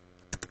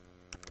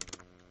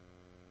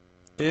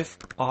if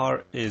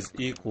r is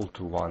equal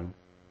to 1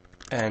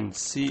 and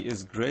c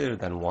is greater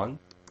than 1,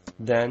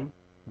 then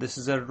this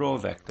is a row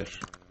vector.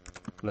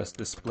 Let's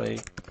display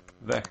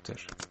vector.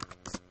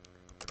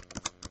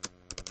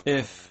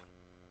 If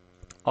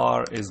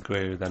r is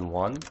greater than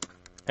 1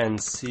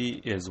 and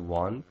c is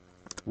 1,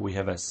 we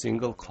have a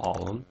single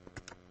column,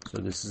 so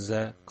this is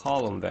a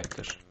column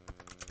vector.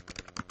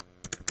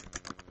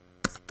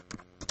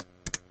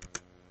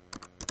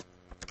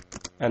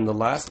 And the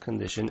last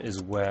condition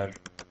is where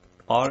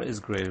r is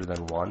greater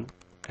than 1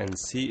 and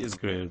c is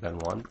greater than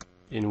 1,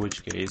 in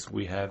which case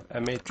we have a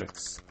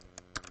matrix.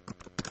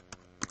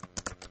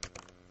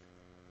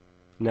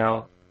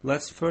 Now,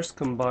 let's first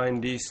combine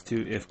these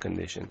two if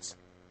conditions.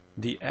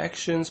 The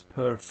actions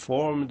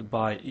performed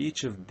by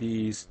each of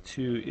these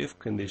two if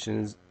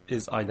conditions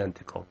is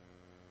identical.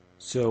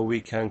 So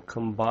we can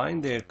combine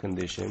their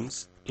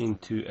conditions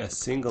into a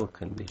single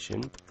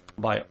condition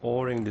by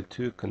ORing the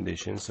two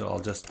conditions. So I'll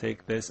just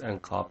take this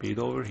and copy it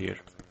over here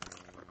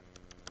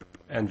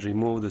and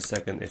remove the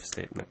second if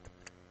statement.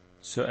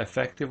 So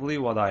effectively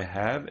what I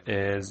have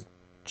is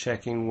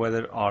checking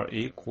whether r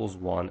equals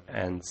 1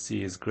 and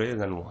c is greater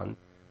than 1.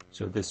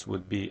 So this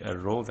would be a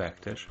row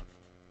vector,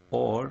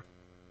 or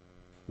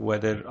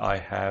whether I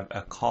have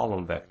a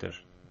column vector,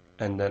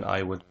 and then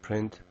I would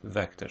print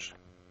vector.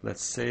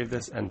 Let's save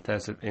this and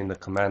test it in the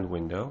command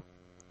window.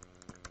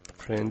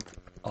 Print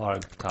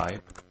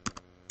argtype,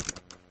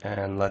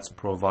 and let's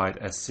provide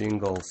a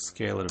single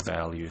scalar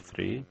value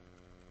 3.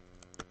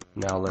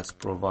 Now let's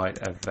provide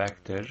a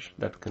vector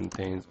that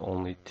contains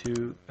only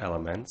 2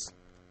 elements.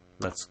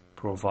 Let's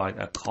provide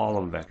a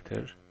column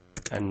vector,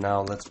 and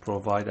now let's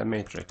provide a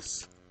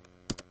matrix.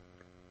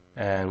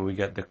 And we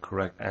get the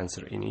correct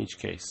answer in each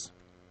case.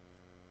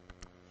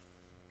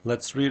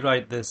 Let's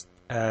rewrite this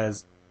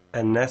as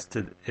a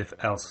nested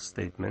if-else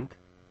statement.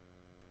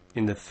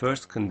 In the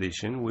first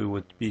condition, we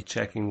would be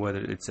checking whether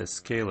it's a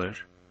scalar,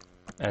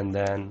 and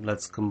then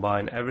let's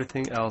combine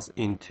everything else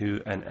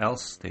into an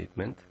else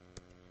statement.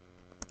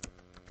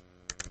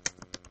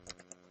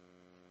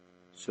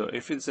 So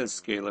if it's a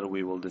scalar,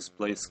 we will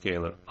display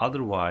scalar.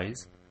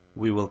 Otherwise,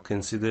 we will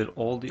consider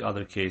all the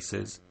other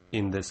cases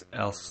in this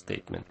else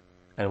statement.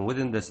 And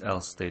within this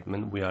else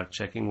statement, we are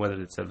checking whether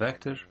it's a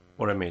vector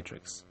or a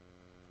matrix.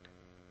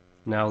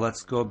 Now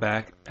let's go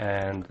back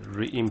and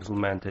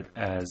re-implement it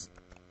as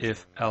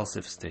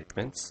if-else-if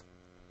statements.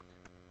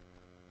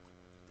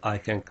 I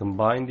can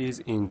combine these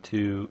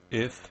into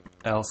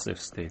if-else-if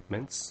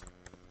statements.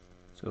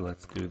 So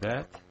let's do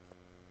that.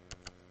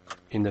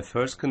 In the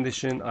first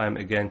condition, I'm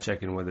again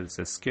checking whether it's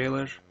a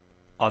scalar,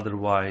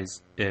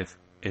 otherwise if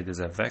it is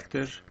a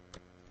vector,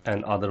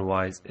 and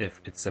otherwise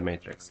if it's a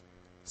matrix.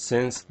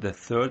 Since the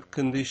third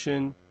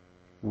condition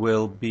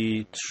will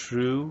be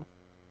true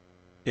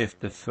if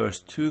the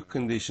first two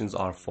conditions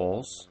are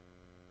false,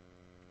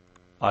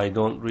 I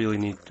don't really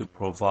need to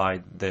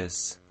provide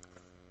this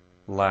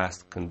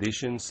last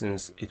condition,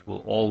 since it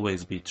will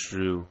always be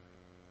true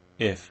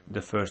if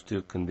the first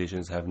two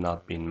conditions have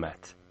not been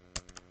met.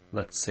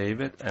 Let's save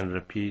it and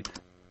repeat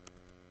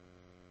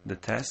the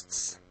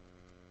tests,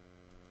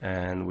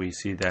 and we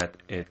see that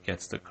it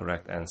gets the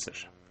correct answer.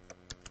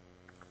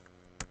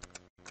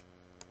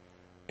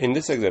 In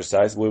this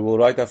exercise, we will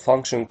write a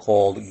function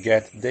called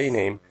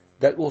getDayName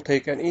that will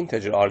take an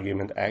integer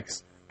argument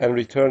x and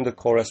return the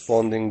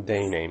corresponding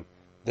day name.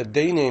 The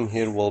day name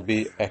here will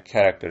be a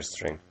character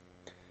string.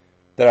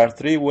 There are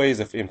three ways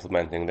of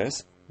implementing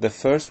this. The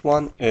first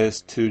one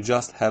is to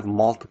just have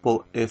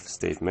multiple if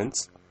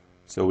statements.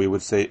 So we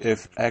would say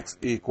if x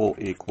equal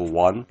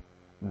 1,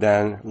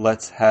 then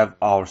let's have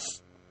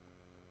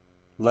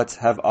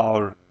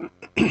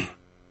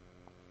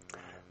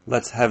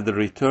the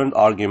returned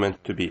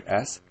argument to be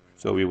s.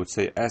 So we would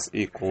say s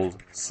equals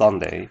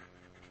Sunday,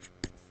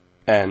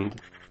 and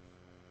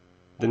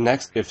the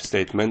next if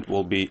statement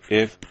will be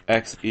if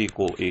x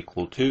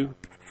equal 2,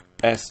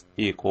 s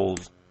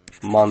equals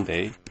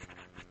Monday,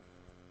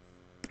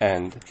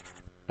 and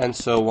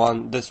so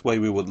on. This way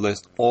we would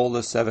list all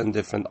the 7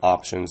 different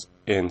options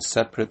in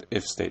separate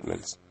if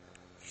statements.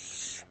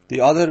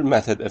 The other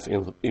method of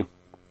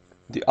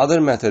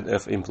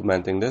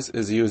implementing this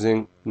is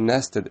using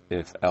nested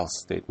if-else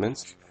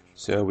statements.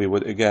 So we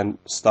would again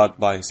start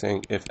by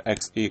saying if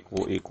x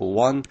equal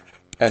 1,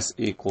 s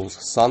equals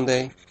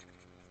Sunday.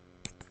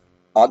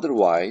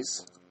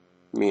 Otherwise,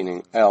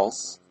 meaning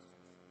else,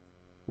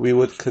 we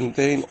would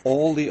contain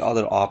all the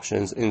other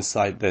options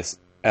inside this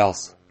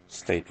else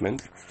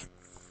statement.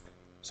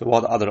 So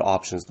what other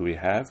options do we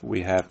have?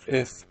 We have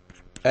if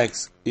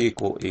x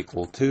equal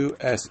 2,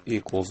 s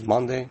equals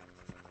Monday,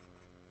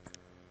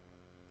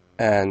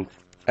 and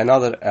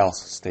another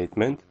else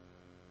statement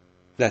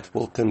that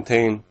will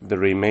contain the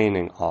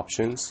remaining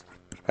options,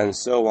 and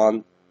so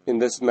on. In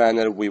this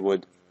manner we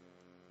would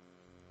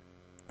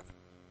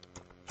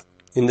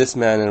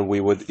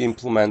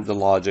implement the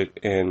logic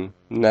in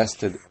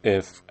nested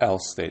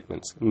if-else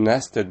statements.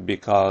 Nested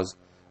because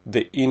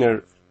the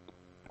inner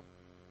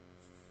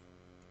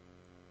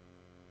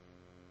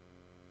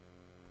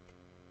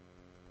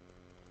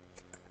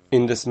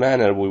In this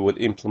manner, we would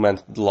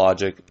implement the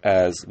logic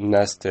as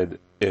nested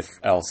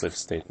if-else-if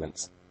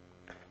statements.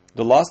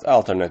 The last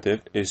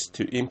alternative is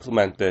to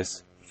implement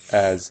this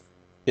as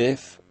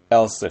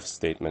if-else-if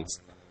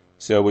statements.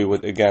 So we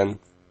would again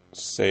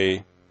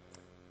list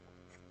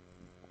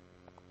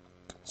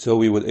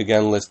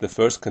the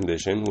first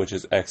condition, which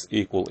is x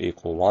equal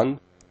 1,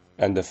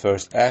 and the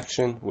first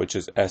action, which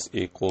is s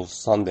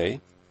equals Sunday,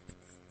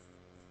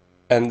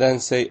 and then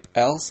say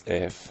else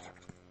if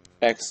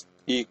x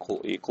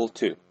equal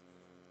 2.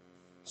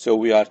 So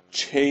we are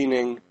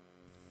chaining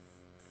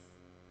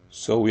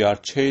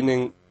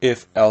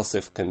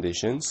if-else-if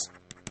conditions.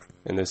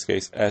 In this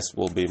case, s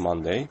will be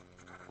Monday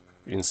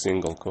in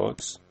single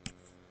quotes.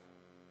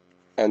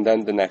 And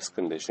then the next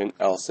condition,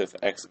 else if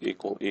x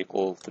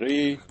equal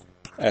 3,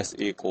 s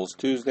equals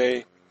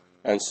Tuesday,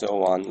 and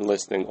so on,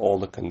 listing all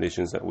the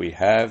conditions that we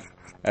have,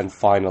 and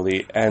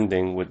finally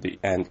ending with the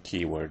AND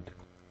keyword.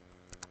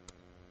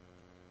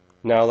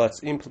 Now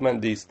let's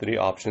implement these three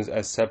options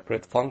as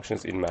separate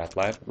functions in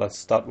MATLAB. Let's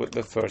start with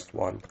the first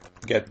one,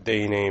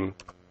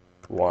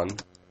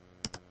 getDayName1.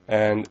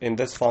 And in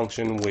this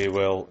function we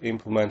will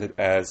implement it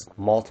as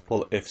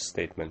multiple if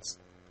statements.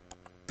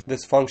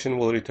 This function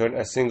will return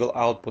a single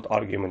output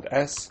argument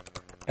s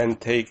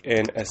and take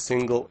in a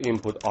single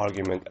input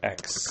argument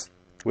x.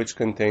 which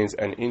contains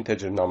an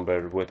integer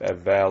number with a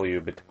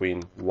value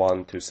between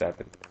 1 to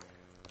 7.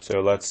 So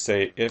let's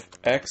say if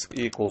x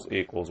equals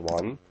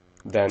 1,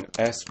 then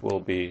s will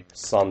be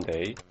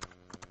Sunday,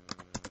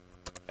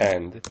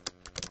 and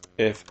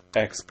if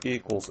x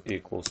equals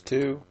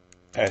 2,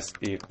 s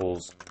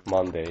equals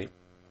Monday.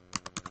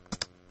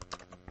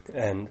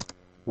 And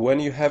when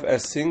you have a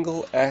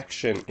single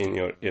action in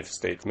your if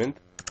statement,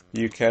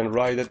 you can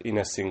write it in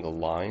a single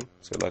line.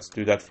 So let's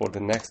do that for the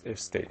next if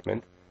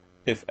statement.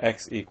 If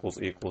x equals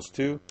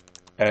 2,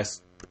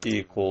 s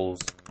equals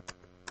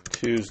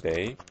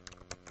Tuesday,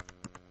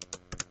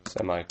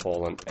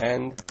 semicolon,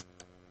 and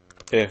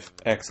if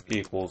x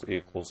equals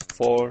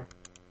 4,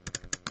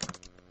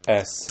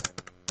 s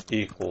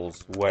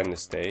equals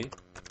Wednesday.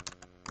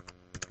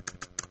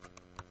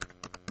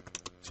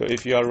 So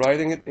if you are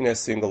writing it in a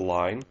single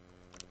line,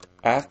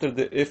 after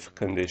the if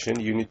condition,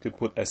 you need to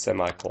put a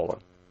semicolon.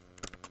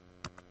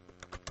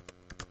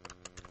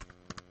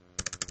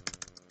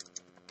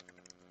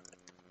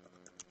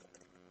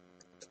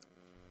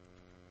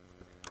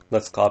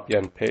 Let's copy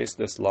and paste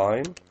this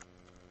line.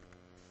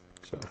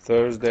 So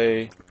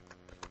Thursday,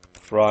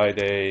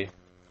 Friday,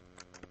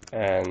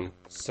 and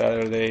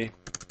Saturday.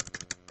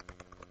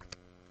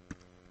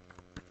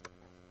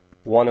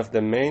 One of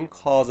the main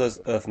causes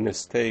of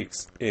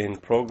mistakes in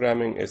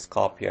programming is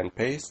copy and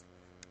paste.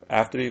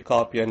 After you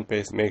copy and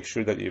paste, make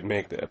sure that you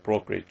make the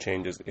appropriate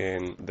changes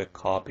in the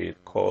copied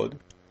code.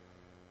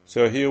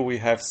 So here we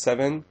have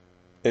 7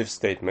 if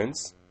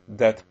statements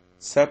that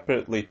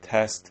separately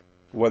test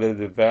whether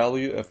the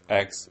value of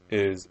x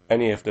is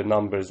any of the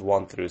numbers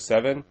 1 through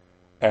 7,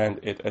 and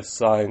it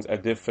assigns a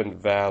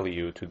different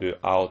value to the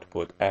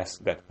output s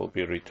that will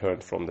be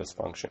returned from this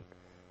function.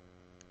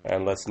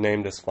 And let's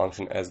name this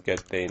function as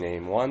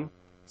getDayName1,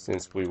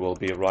 since we will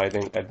be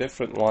writing a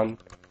different one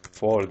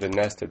for the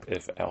nested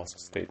if-else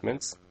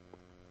statements.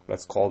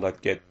 Let's call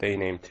that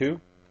getDayName2.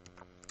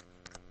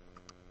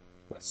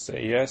 Let's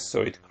say yes,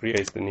 so it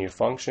creates the new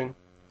function.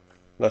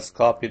 Let's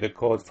copy the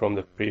code from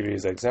the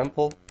previous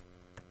example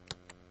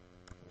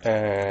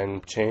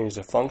and change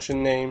the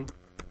function name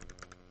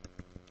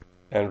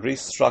and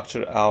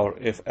restructure our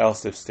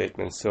if-else if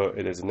statement so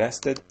it is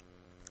nested.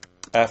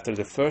 After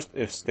the first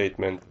if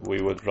statement,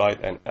 we would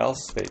write an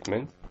else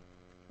statement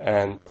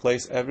and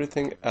place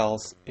everything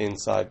else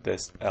inside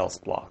this else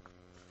block.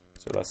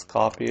 So let's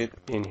copy it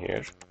in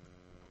here.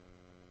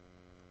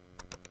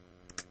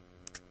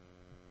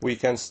 We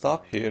can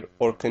stop here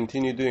or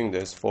continue doing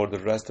this for the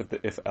rest of the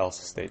if-else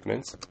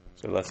statements.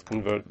 So let's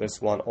convert this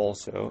one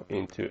also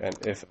into an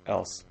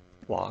if-else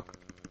block.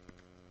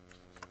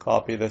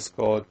 Copy this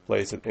code,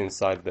 place it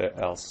inside the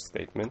else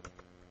statement,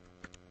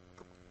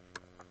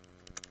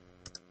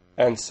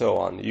 and so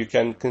on. You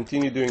can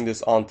continue doing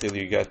this until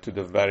you get to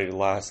the very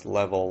last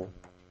level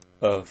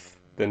of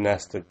the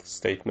nested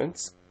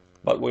statements,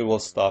 but we will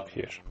stop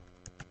here.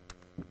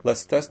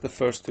 Let's test the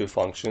first two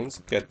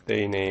functions,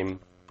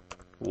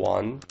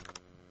 getDayName1,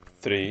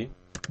 3,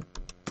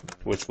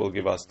 which will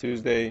give us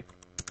Tuesday,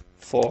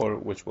 4,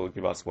 which will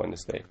give us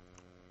Wednesday.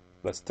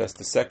 Let's test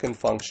the second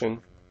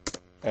function,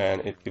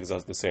 and it gives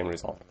us the same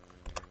result.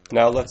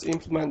 Now let's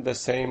implement the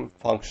same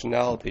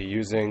functionality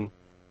using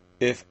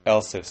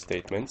if-else if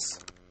statements,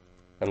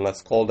 and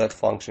let's call that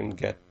function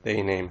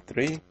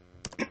getDayName3.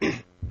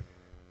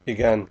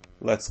 Again,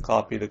 let's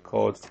copy the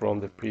code from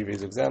the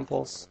previous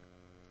examples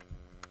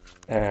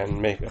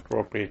and make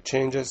appropriate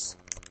changes.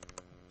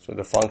 So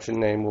the function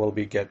name will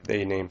be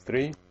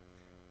getDayName3,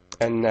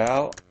 and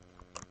now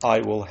I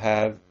will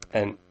have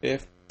an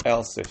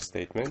if-else if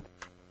statement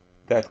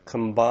that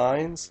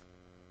combines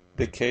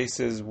the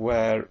cases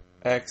where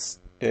x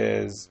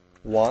is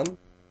 1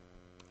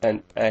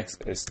 and x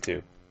is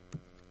 2.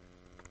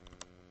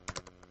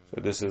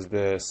 So this is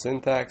the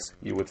syntax.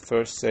 You would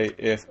first say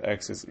if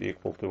x is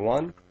equal to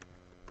 1,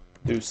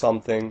 do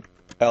something,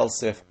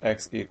 else if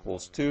x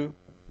equals 2,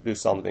 do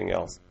something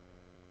else.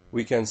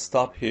 We can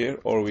stop here,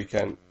 or we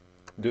can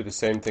do the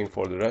same thing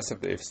for the rest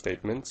of the if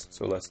statements.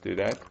 So let's do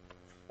that.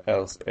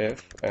 Else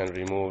if, and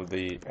remove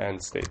the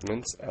and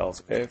statements.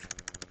 Else if,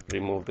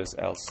 remove this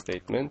else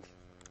statement,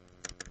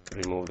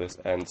 remove this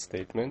and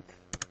statement.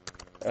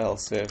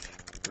 Else if,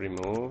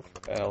 remove,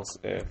 else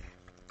if,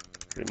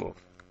 remove.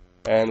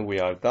 And we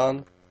are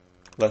done.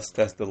 Let's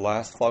test the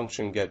last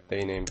function,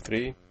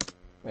 getDayName3,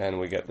 and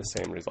we get the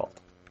same result.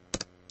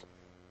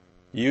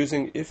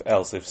 Using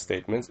if-else if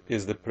statements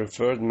is the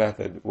preferred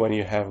method when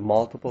you have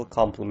multiple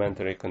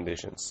complementary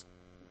conditions.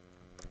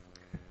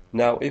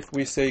 Now if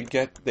we say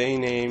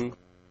getDayName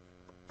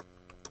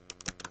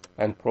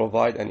and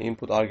provide an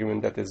input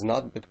argument that is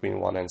not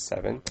between 1 and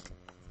 7,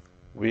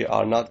 we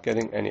are not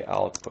getting any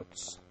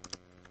outputs.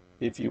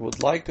 If you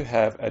would like to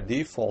have a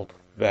default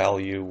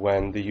value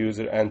when the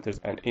user enters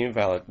an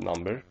invalid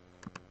number,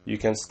 you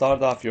can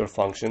start off your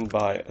function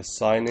by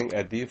assigning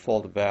a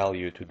default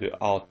value to the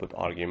output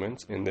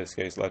argument. In this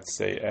case, let's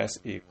say s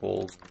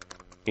equals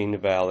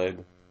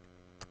invalid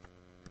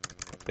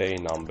day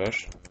number,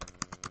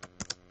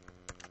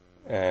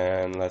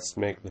 and let's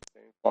make the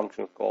same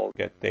function called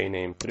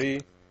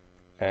getDayName3,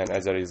 and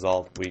as a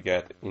result we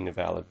get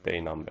invalid day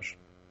number.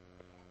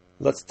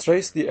 Let's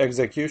trace the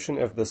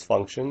execution of this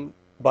function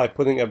by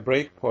putting a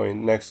breakpoint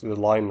next to the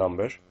line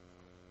number,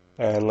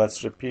 and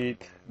let's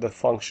repeat the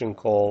function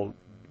called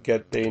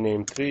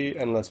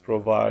getDayName3, and let's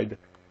provide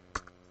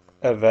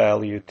a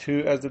value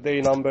 2 as the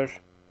day number,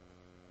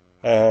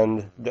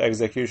 and the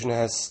execution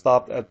has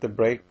stopped at the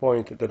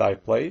breakpoint that I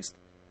placed,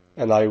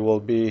 and I will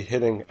be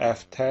hitting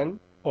F10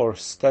 or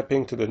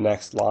stepping to the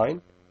next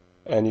line,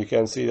 and you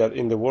can see that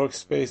in the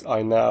workspace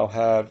I now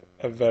have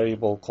a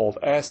variable called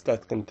s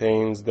that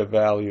contains the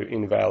value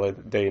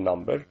invalid day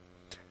number.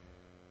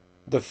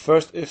 The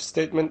first if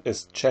statement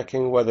is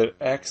checking whether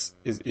x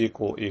is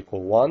equal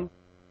 1.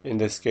 In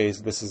this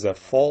case this is a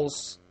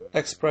false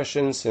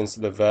expression since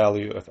the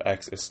value of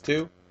x is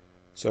 2.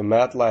 So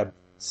MATLAB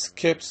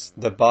skips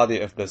the body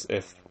of this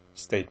if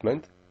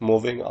statement,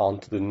 moving on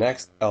to the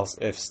next else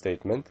if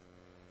statement,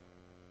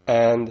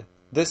 and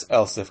this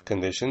else if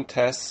condition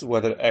tests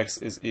whether x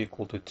is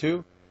equal to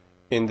 2.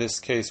 In this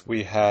case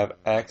we have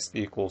x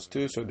equals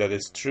 2, so that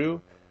is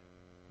true.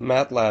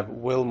 MATLAB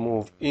will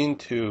move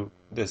into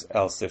this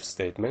else if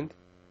statement,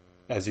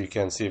 as you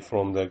can see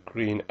from the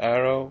green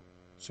arrow.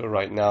 So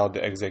right now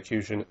the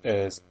execution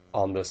is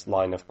on this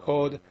line of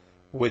code,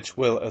 which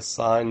will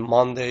assign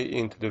Monday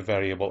into the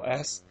variable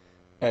s,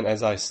 and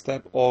as I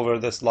step over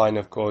this line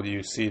of code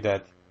you see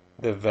that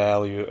the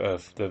value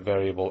of the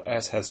variable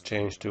s has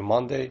changed to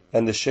Monday,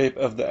 and the shape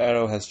of the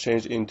arrow has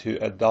changed into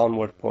a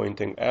downward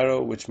pointing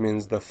arrow, which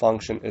means the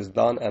function is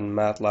done and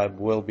MATLAB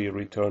will be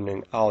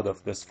returning out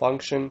of this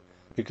function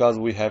because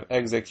we have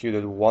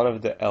executed one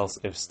of the else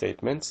if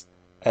statements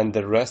and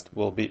the rest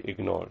will be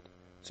ignored.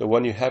 So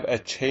when you have a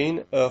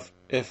chain of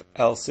if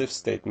else if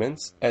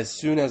statements, as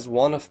soon as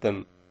one of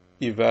them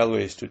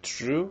evaluates to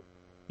true,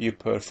 you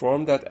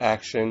perform that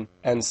action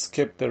and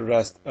skip the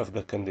rest of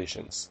the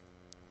conditions.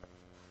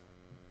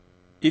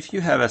 If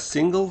you have a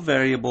single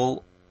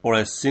variable or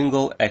a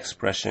single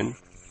expression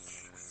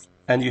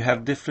and you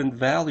have different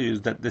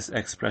values that this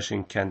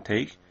expression can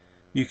take,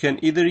 you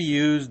can either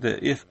use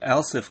the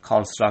if-else-if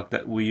construct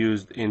that we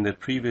used in the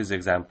previous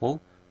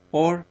example,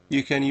 or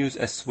you can use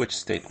a switch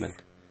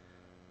statement.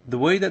 The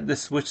way that the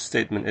switch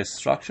statement is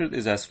structured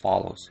is as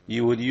follows.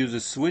 You would use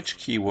a switch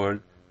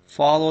keyword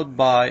followed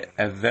by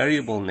a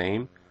variable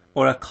name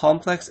or a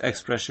complex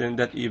expression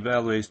that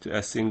evaluates to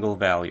a single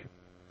value.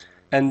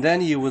 And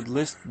then you would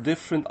list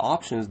different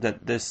options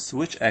that this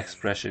switch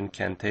expression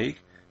can take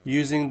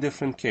using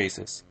different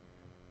cases.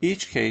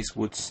 Each case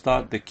would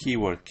start the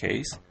keyword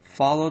case,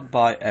 followed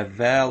by a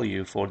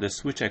value for the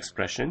switch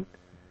expression,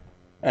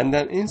 and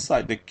then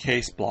inside the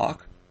case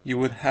block, you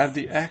would have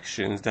the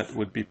actions that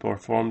would be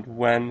performed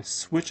when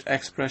switch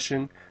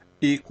expression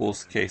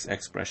equals case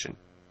expression.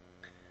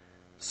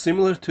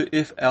 Similar to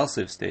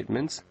if-else-if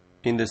statements,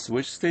 in the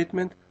switch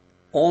statement,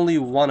 only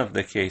one of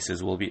the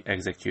cases will be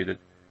executed.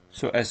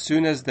 So as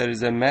soon as there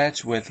is a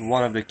match with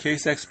one of the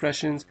case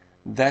expressions,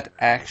 that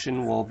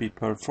action will be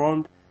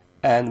performed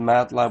and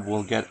MATLAB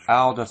will get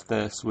out of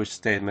the switch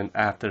statement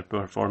after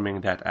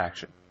performing that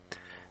action.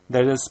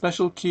 There is a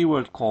special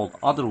keyword called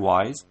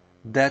otherwise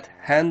that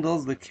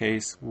handles the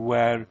case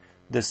where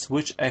the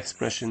switch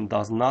expression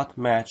does not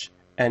match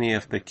any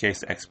of the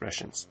case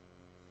expressions.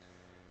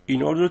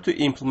 In order to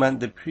implement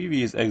the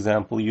previous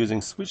example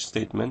using switch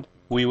statement,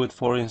 we would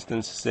for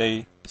instance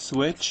say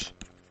switch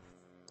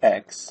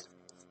x.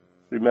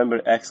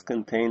 Remember, x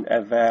contained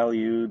a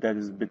value that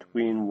is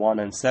between 1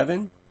 and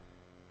 7,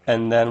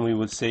 and then we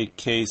would say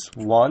case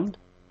 1,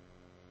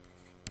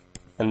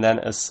 and then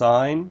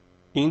assign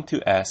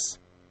into s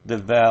the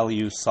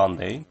value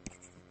Sunday.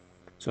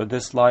 So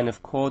this line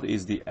of code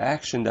is the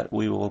action that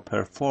we will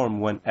perform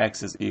when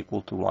x is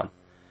equal to 1.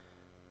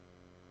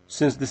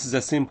 Since this is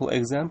a simple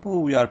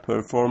example, we are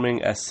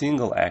performing a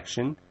single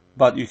action,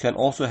 but you can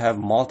also have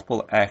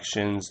multiple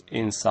actions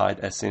inside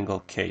a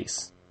single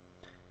case.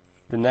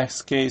 The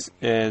next case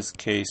is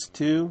case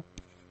 2,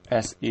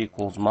 s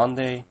equals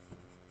Monday,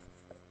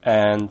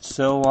 and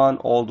so on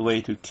all the way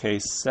to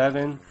case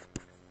 7,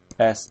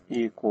 s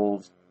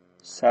equals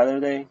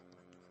Saturday.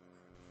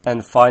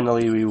 And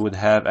finally we would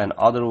have an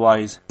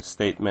otherwise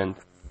statement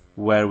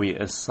where we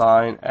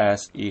assign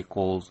s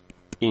equals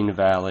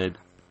invalid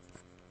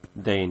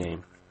day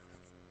name.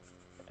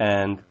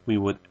 And we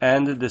would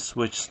end the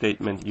switch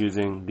statement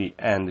using the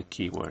AND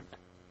keyword.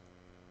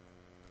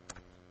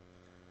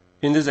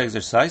 In this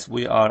exercise,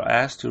 we are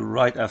asked to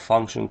write a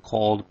function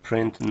called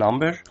print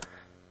number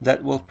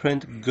that will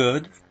print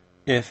good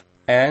if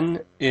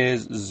n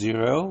is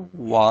 0,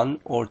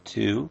 1, or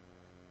 2,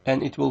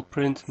 and it will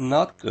print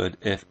not good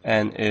if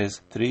n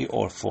is 3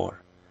 or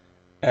 4.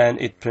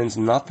 And it prints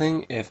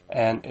nothing if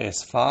n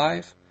is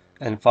 5,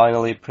 and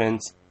finally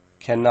prints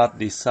cannot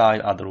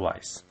decide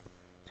otherwise.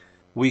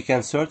 We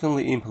can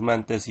certainly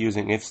implement this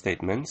using if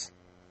statements,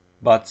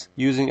 but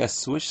using a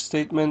switch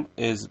statement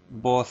is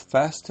both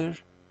faster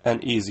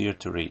and easier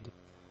to read.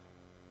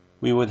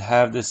 We would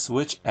have the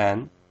switch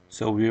n,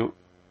 so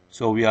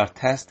we are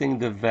testing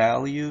the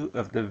value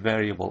of the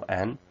variable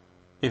n.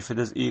 If it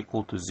is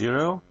equal to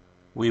 0,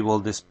 we will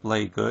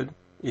display good.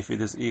 If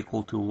it is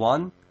equal to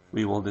 1,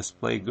 we will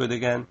display good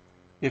again.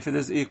 If it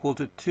is equal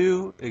to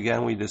 2,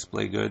 again we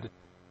display good.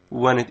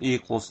 When it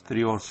equals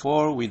 3 or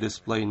 4, we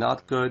display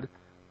not good.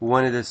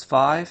 When it is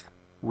 5,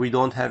 we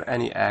don't have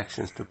any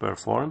actions to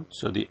perform,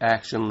 so the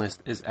action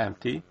list is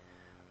empty.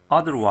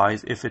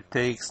 Otherwise, if it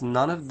takes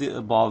none of the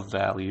above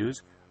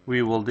values,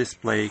 we will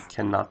display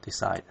cannot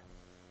decide.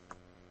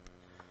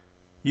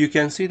 You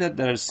can see that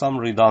there is some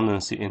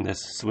redundancy in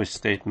this switch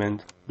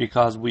statement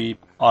because we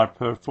are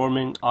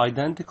performing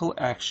identical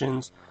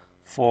actions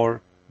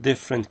for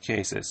different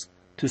cases.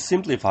 To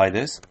simplify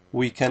this,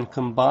 we can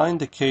combine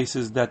the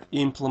cases that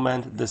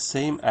implement the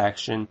same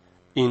action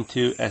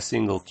into a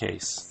single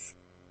case.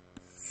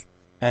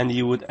 And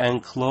you would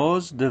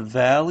enclose the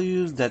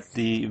values that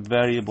the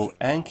variable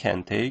n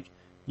can take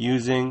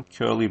using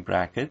curly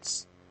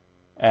brackets,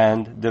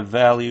 and the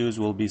values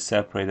will be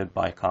separated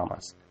by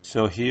commas.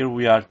 So here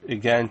we are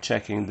again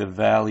checking the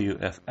value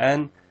of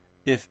n.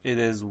 If it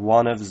is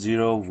 1 of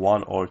 0,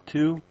 1 or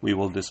 2, we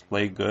will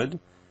display good.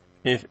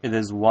 If it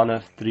is 1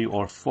 of 3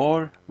 or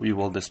 4, we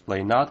will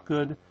display not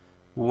good.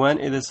 When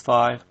it is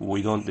 5,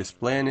 we don't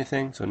display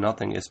anything, so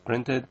nothing is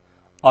printed.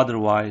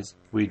 Otherwise,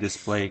 we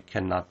display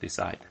cannot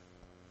decide.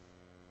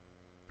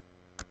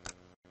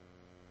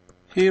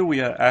 Here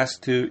we are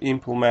asked to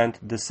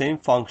implement the same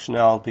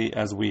functionality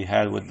as we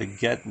had with the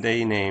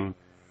getDayName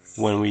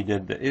when we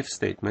did the if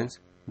statements,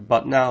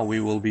 but now we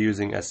will be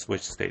using a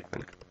switch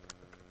statement.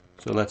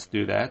 So let's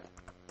do that.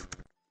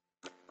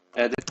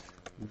 Edit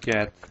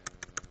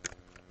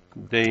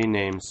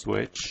getDayName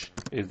switch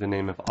is the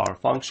name of our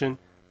function.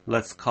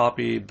 Let's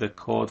copy the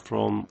code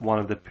from one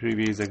of the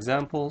previous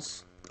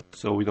examples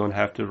so we don't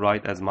have to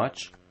write as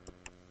much.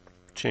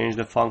 Change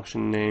the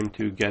function name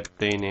to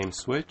getDayName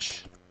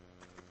switch.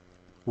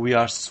 We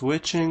are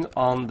switching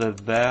on the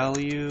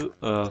value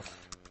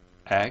of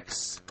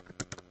x.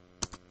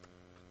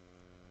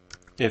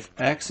 If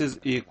x is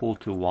equal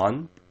to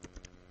 1,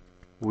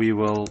 we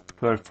will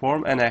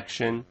perform an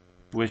action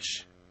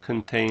which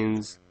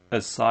contains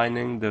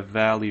assigning the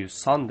value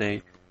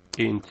Sunday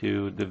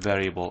into the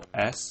variable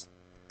s.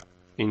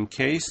 In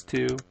case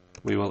 2,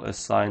 we will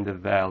assign the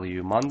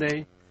value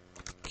Monday.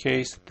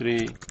 Case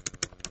 3,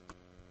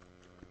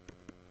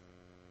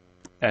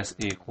 s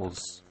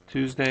equals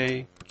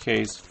Tuesday.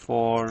 Case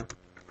 4,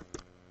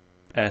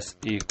 s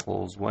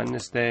equals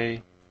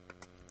Wednesday,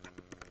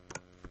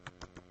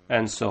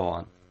 and so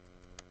on.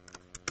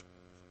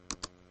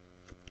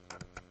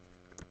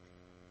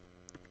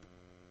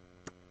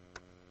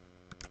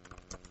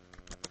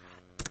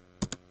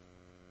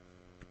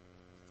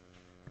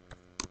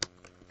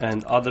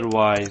 And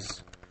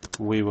otherwise,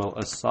 we will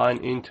assign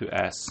into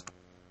s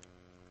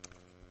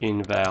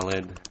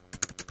invalid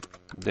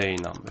day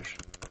number.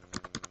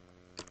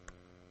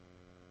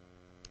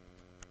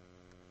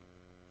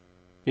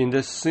 In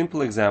this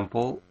simple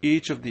example,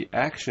 each of the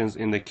actions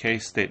in the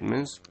case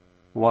statements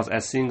was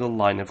a single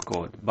line of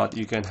code, but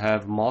you can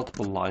have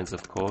multiple lines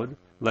of code.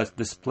 Let's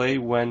display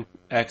when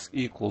x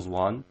equals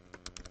 1.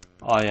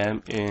 I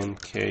am in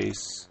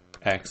case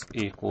x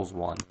equals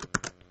 1.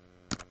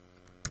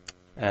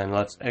 And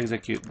let's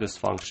execute this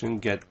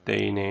function,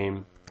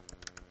 getDayName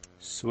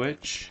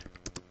switch.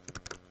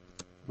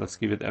 Let's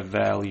give it a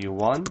value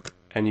 1,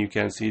 and you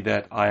can see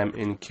that I am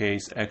in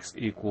case x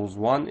equals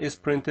 1 is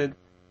printed,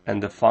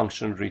 and the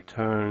function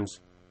returns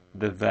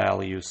the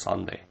value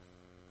Sunday.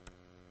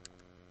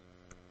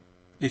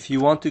 If you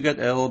want to get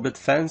a little bit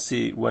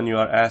fancy when you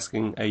are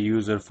asking a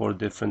user for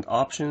different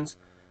options,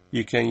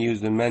 you can use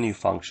the menu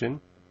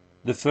function.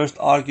 The first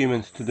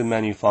argument to the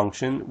menu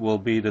function will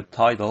be the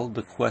title,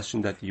 the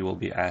question that you will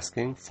be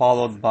asking,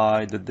 followed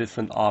by the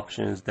different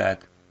options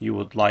that you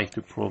would like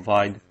to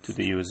provide to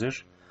the user.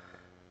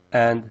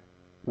 And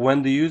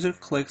when the user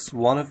clicks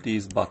one of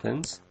these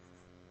buttons,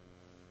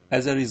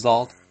 as a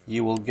result,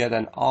 you will get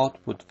an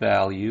output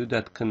value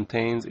that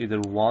contains either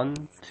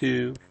 1,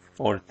 2,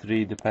 or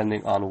 3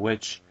 depending on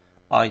which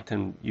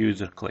item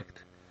user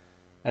clicked.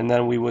 And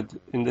then we would,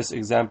 in this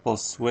example,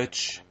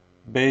 switch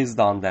based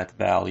on that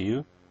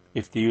value.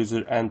 If the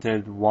user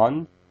entered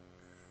 1,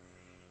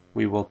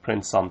 we will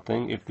print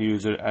something. If the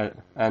user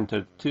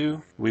entered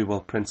 2, we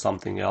will print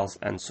something else,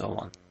 and so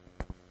on.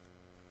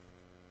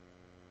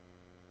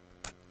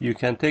 You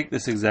can take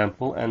this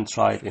example and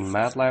try it in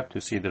MATLAB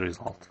to see the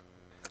result.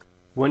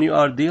 When you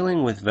are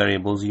dealing with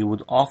variables, you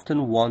would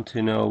often want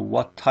to know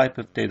what type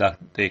of data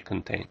they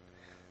contain.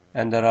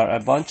 And there are a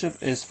bunch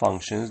of is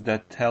functions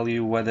that tell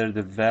you whether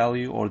the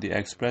value or the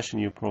expression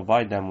you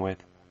provide them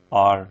with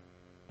are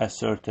a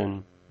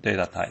certain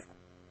data type.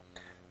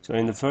 So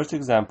in the first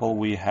example,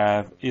 we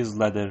have is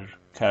letter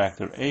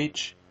character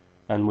H,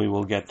 and we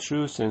will get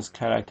true since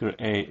character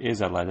A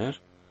is a letter.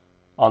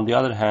 On the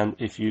other hand,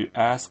 if you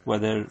ask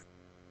whether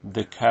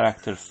the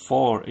character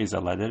 4 is a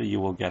letter, you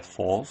will get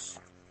false.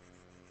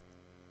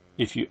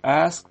 If you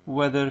ask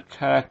whether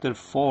character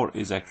 4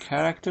 is a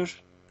character,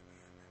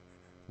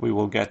 we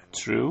will get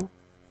true.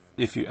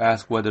 If you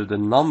ask whether the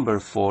number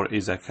 4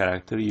 is a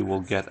character, you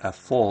will get a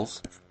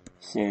false,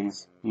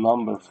 since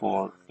number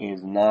 4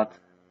 is not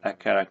a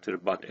character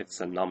but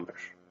it's a number.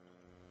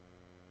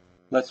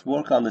 Let's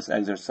work on this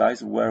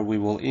exercise where we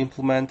will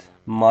implement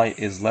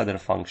myIsLetter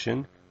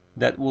function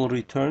that will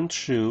return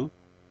true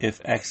if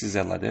x is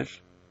a letter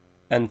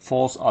and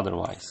false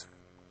otherwise.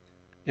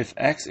 If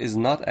x is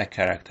not a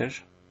character,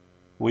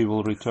 we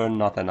will return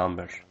not a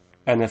number.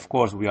 And of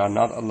course, we are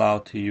not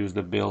allowed to use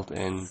the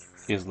built-in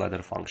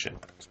isLetter function.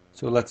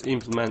 So let's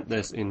implement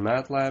this in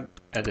MATLAB,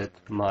 edit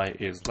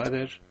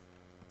myIsLetter,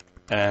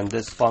 and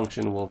this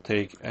function will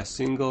take a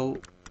single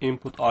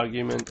input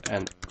argument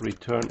and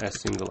return a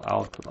single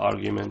output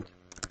argument.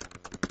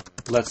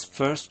 Let's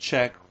first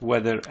check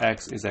whether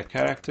x is a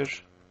character,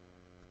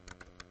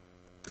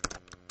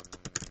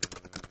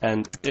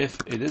 and if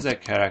it is a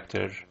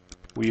character,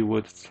 we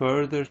would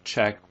further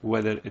check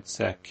whether it's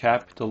a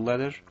capital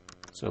letter.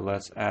 So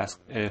let's ask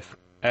if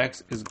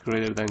x is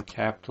greater than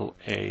capital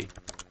A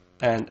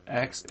and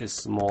x is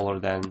smaller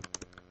than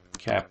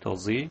capital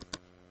Z.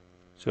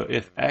 So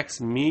if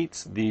x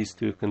meets these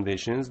two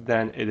conditions,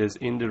 then it is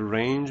in the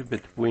range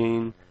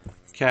between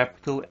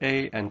capital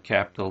A and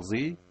capital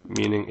Z,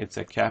 meaning it's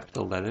a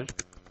capital letter.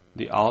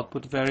 The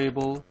output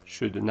variable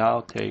should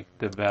now take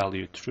the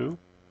value true.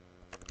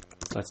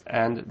 Let's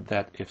end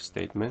that if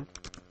statement.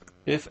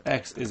 If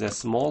x is a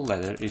small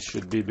letter, it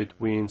should be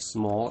between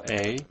small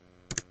a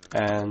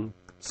and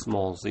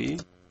small z,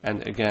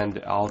 and again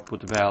the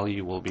output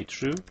value will be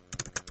true.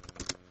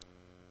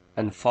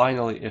 And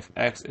finally, if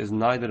x is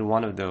neither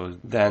one of those,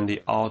 then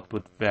the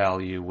output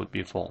value would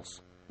be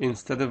false.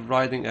 Instead of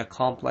writing a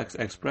complex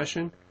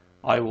expression,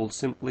 I will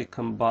simply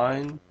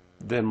combine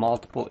the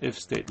multiple if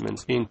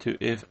statements into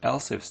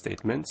if-else if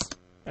statements.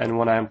 And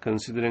when I'm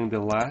considering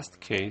the last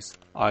case,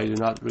 I do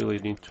not really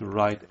need to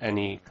write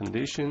any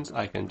conditions.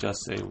 I can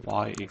just say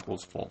y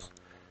equals false.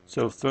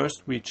 So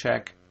first we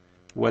check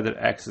whether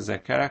x is a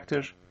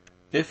character.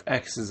 If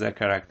x is a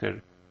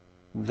character,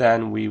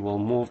 then we will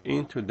move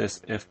into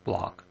this if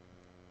block,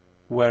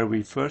 where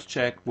we first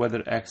check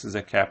whether x is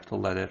a capital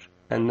letter,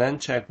 and then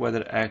check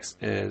whether x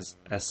is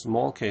a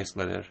small case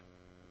letter,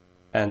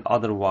 and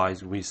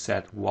otherwise we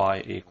set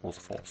y equals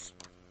false.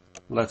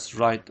 Let's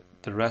write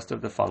the rest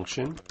of the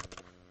function.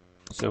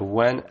 So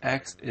when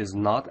x is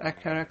not a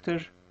character,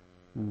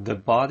 the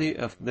body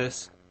of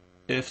this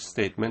if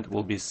statement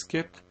will be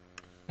skipped,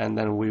 and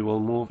then we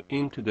will move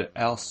into the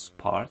else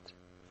part,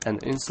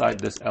 and inside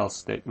this else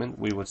statement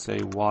we would say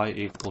y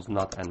equals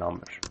not a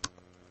number.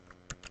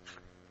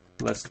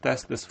 Let's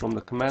test this from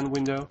the command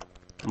window.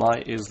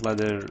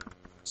 myIsLetter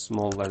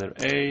small letter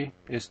a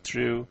is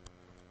true,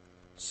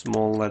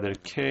 small letter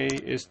k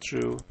is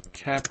true,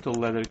 capital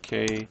letter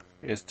K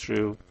is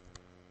true,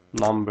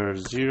 number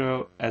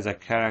 0 as a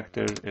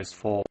character is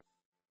false,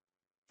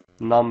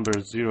 number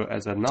 0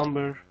 as a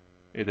number,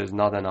 it is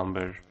not a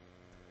number.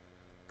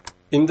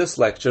 In this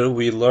lecture,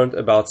 we learned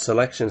about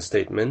selection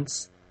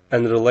statements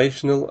and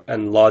relational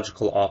and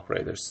logical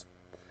operators.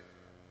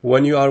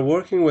 When you are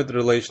working with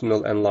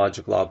relational and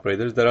logical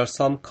operators, there are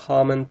some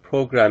common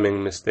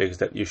programming mistakes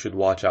that you should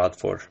watch out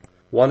for.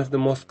 One of the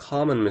most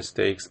common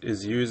mistakes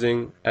is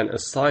using an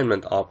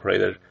assignment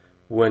operator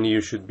when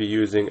you should be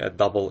using a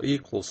double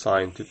equal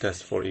sign to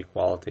test for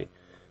equality.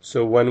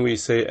 So when we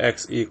say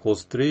x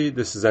equals 3,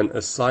 this is an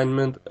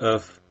assignment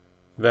of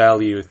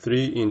value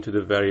 3 into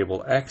the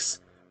variable x.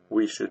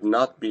 We should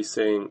not be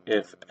saying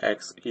if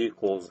x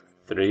equals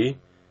 3,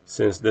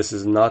 since this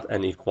is not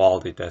an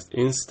equality test.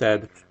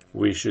 Instead,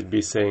 we should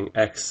be saying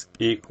x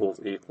equals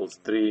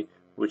 3,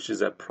 which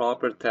is a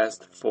proper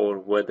test for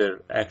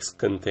whether x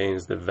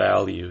contains the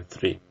value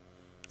 3.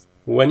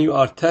 When you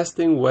are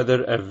testing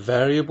whether a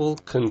variable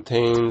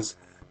contains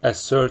a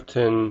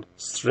certain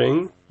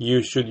string,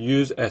 you should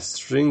use a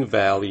string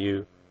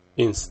value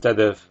instead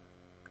of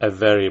a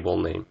variable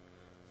name.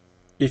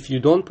 If you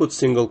don't put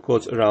single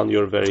quotes around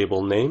your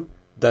variable name,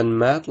 then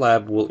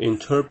MATLAB will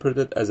interpret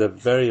it as a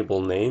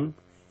variable name,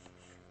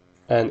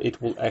 and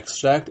it will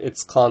extract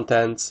its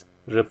contents,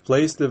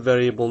 replace the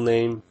variable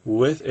name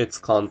with its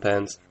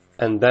contents,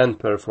 and then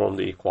perform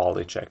the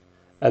equality check.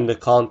 And the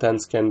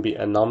contents can be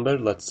a number,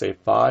 let's say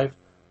 5,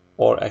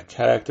 or a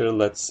character,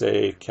 let's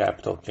say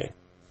capital K.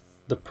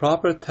 The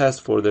proper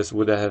test for this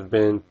would have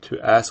been to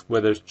ask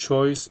whether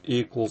choice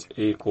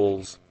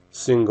equals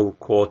single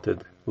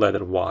quoted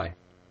letter Y.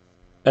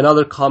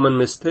 Another common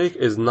mistake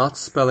is not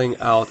spelling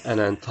out an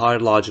entire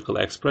logical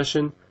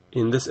expression.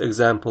 In this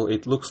example,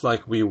 it looks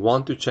like we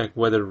want to check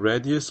whether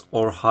radius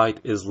or height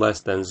is less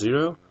than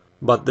 0,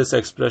 but this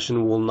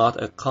expression will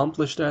not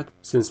accomplish that,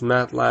 since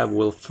MATLAB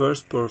will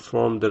first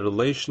perform the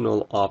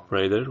relational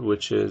operator,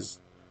 which is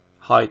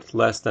height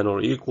less than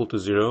or equal to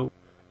 0,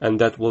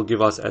 and that will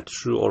give us a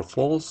true or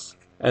false,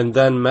 and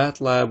then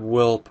MATLAB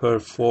will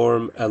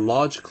perform a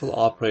logical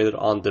operator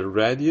on the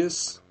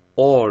radius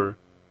or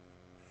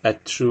a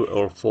true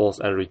or false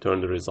and return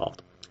the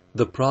result.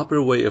 The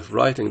proper way of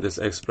writing this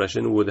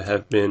expression would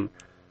have been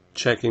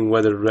checking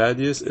whether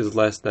radius is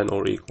less than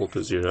or equal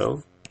to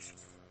 0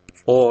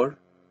 or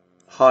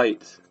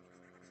height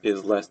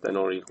is less than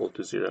or equal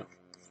to 0.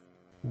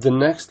 The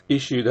next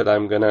issue that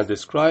I'm gonna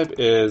describe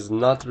is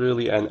not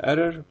really an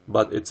error,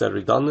 but it's a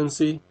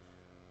redundancy.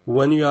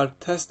 When you are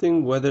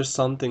testing whether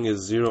something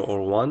is 0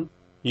 or 1,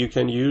 you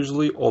can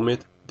usually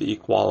omit the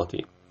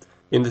equality.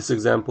 In this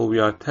example, we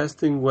are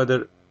testing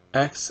whether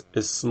x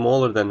is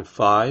smaller than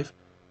 5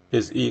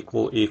 is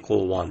equal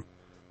 1.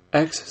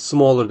 X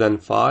smaller than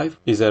 5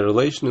 is a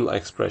relational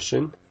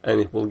expression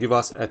and it will give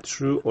us a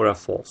true or a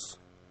false.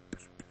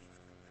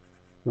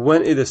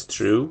 When it is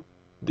true,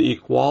 the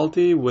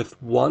equality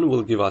with 1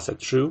 will give us a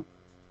true.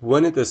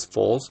 When it is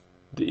false,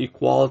 the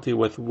equality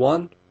with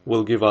 1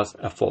 will give us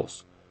a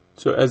false.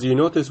 So as you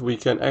notice, we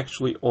can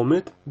actually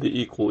omit the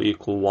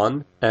equal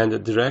 1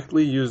 and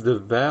directly use the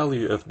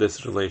value of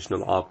this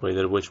relational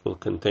operator, which will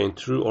contain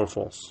true or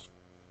false.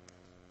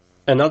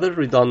 Another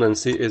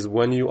redundancy is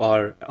when you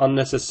are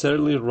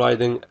unnecessarily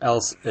writing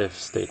else-if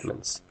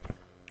statements.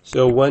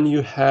 So when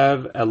you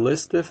have a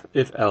list of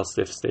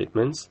if-else-if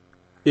statements,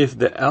 if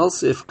the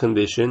else-if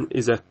condition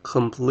is a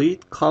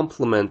complete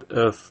complement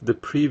of the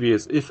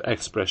previous if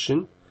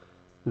expression,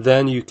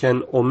 then you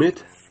can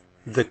omit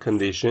the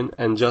condition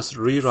and just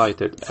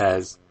rewrite it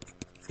as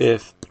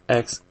if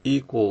x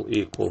equal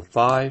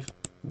 5,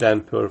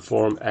 then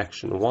perform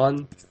action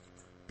 1,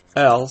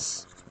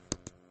 else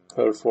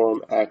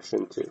perform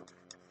action 2.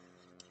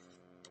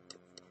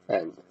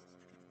 End.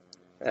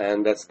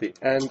 And that's the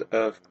end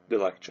of the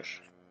lecture.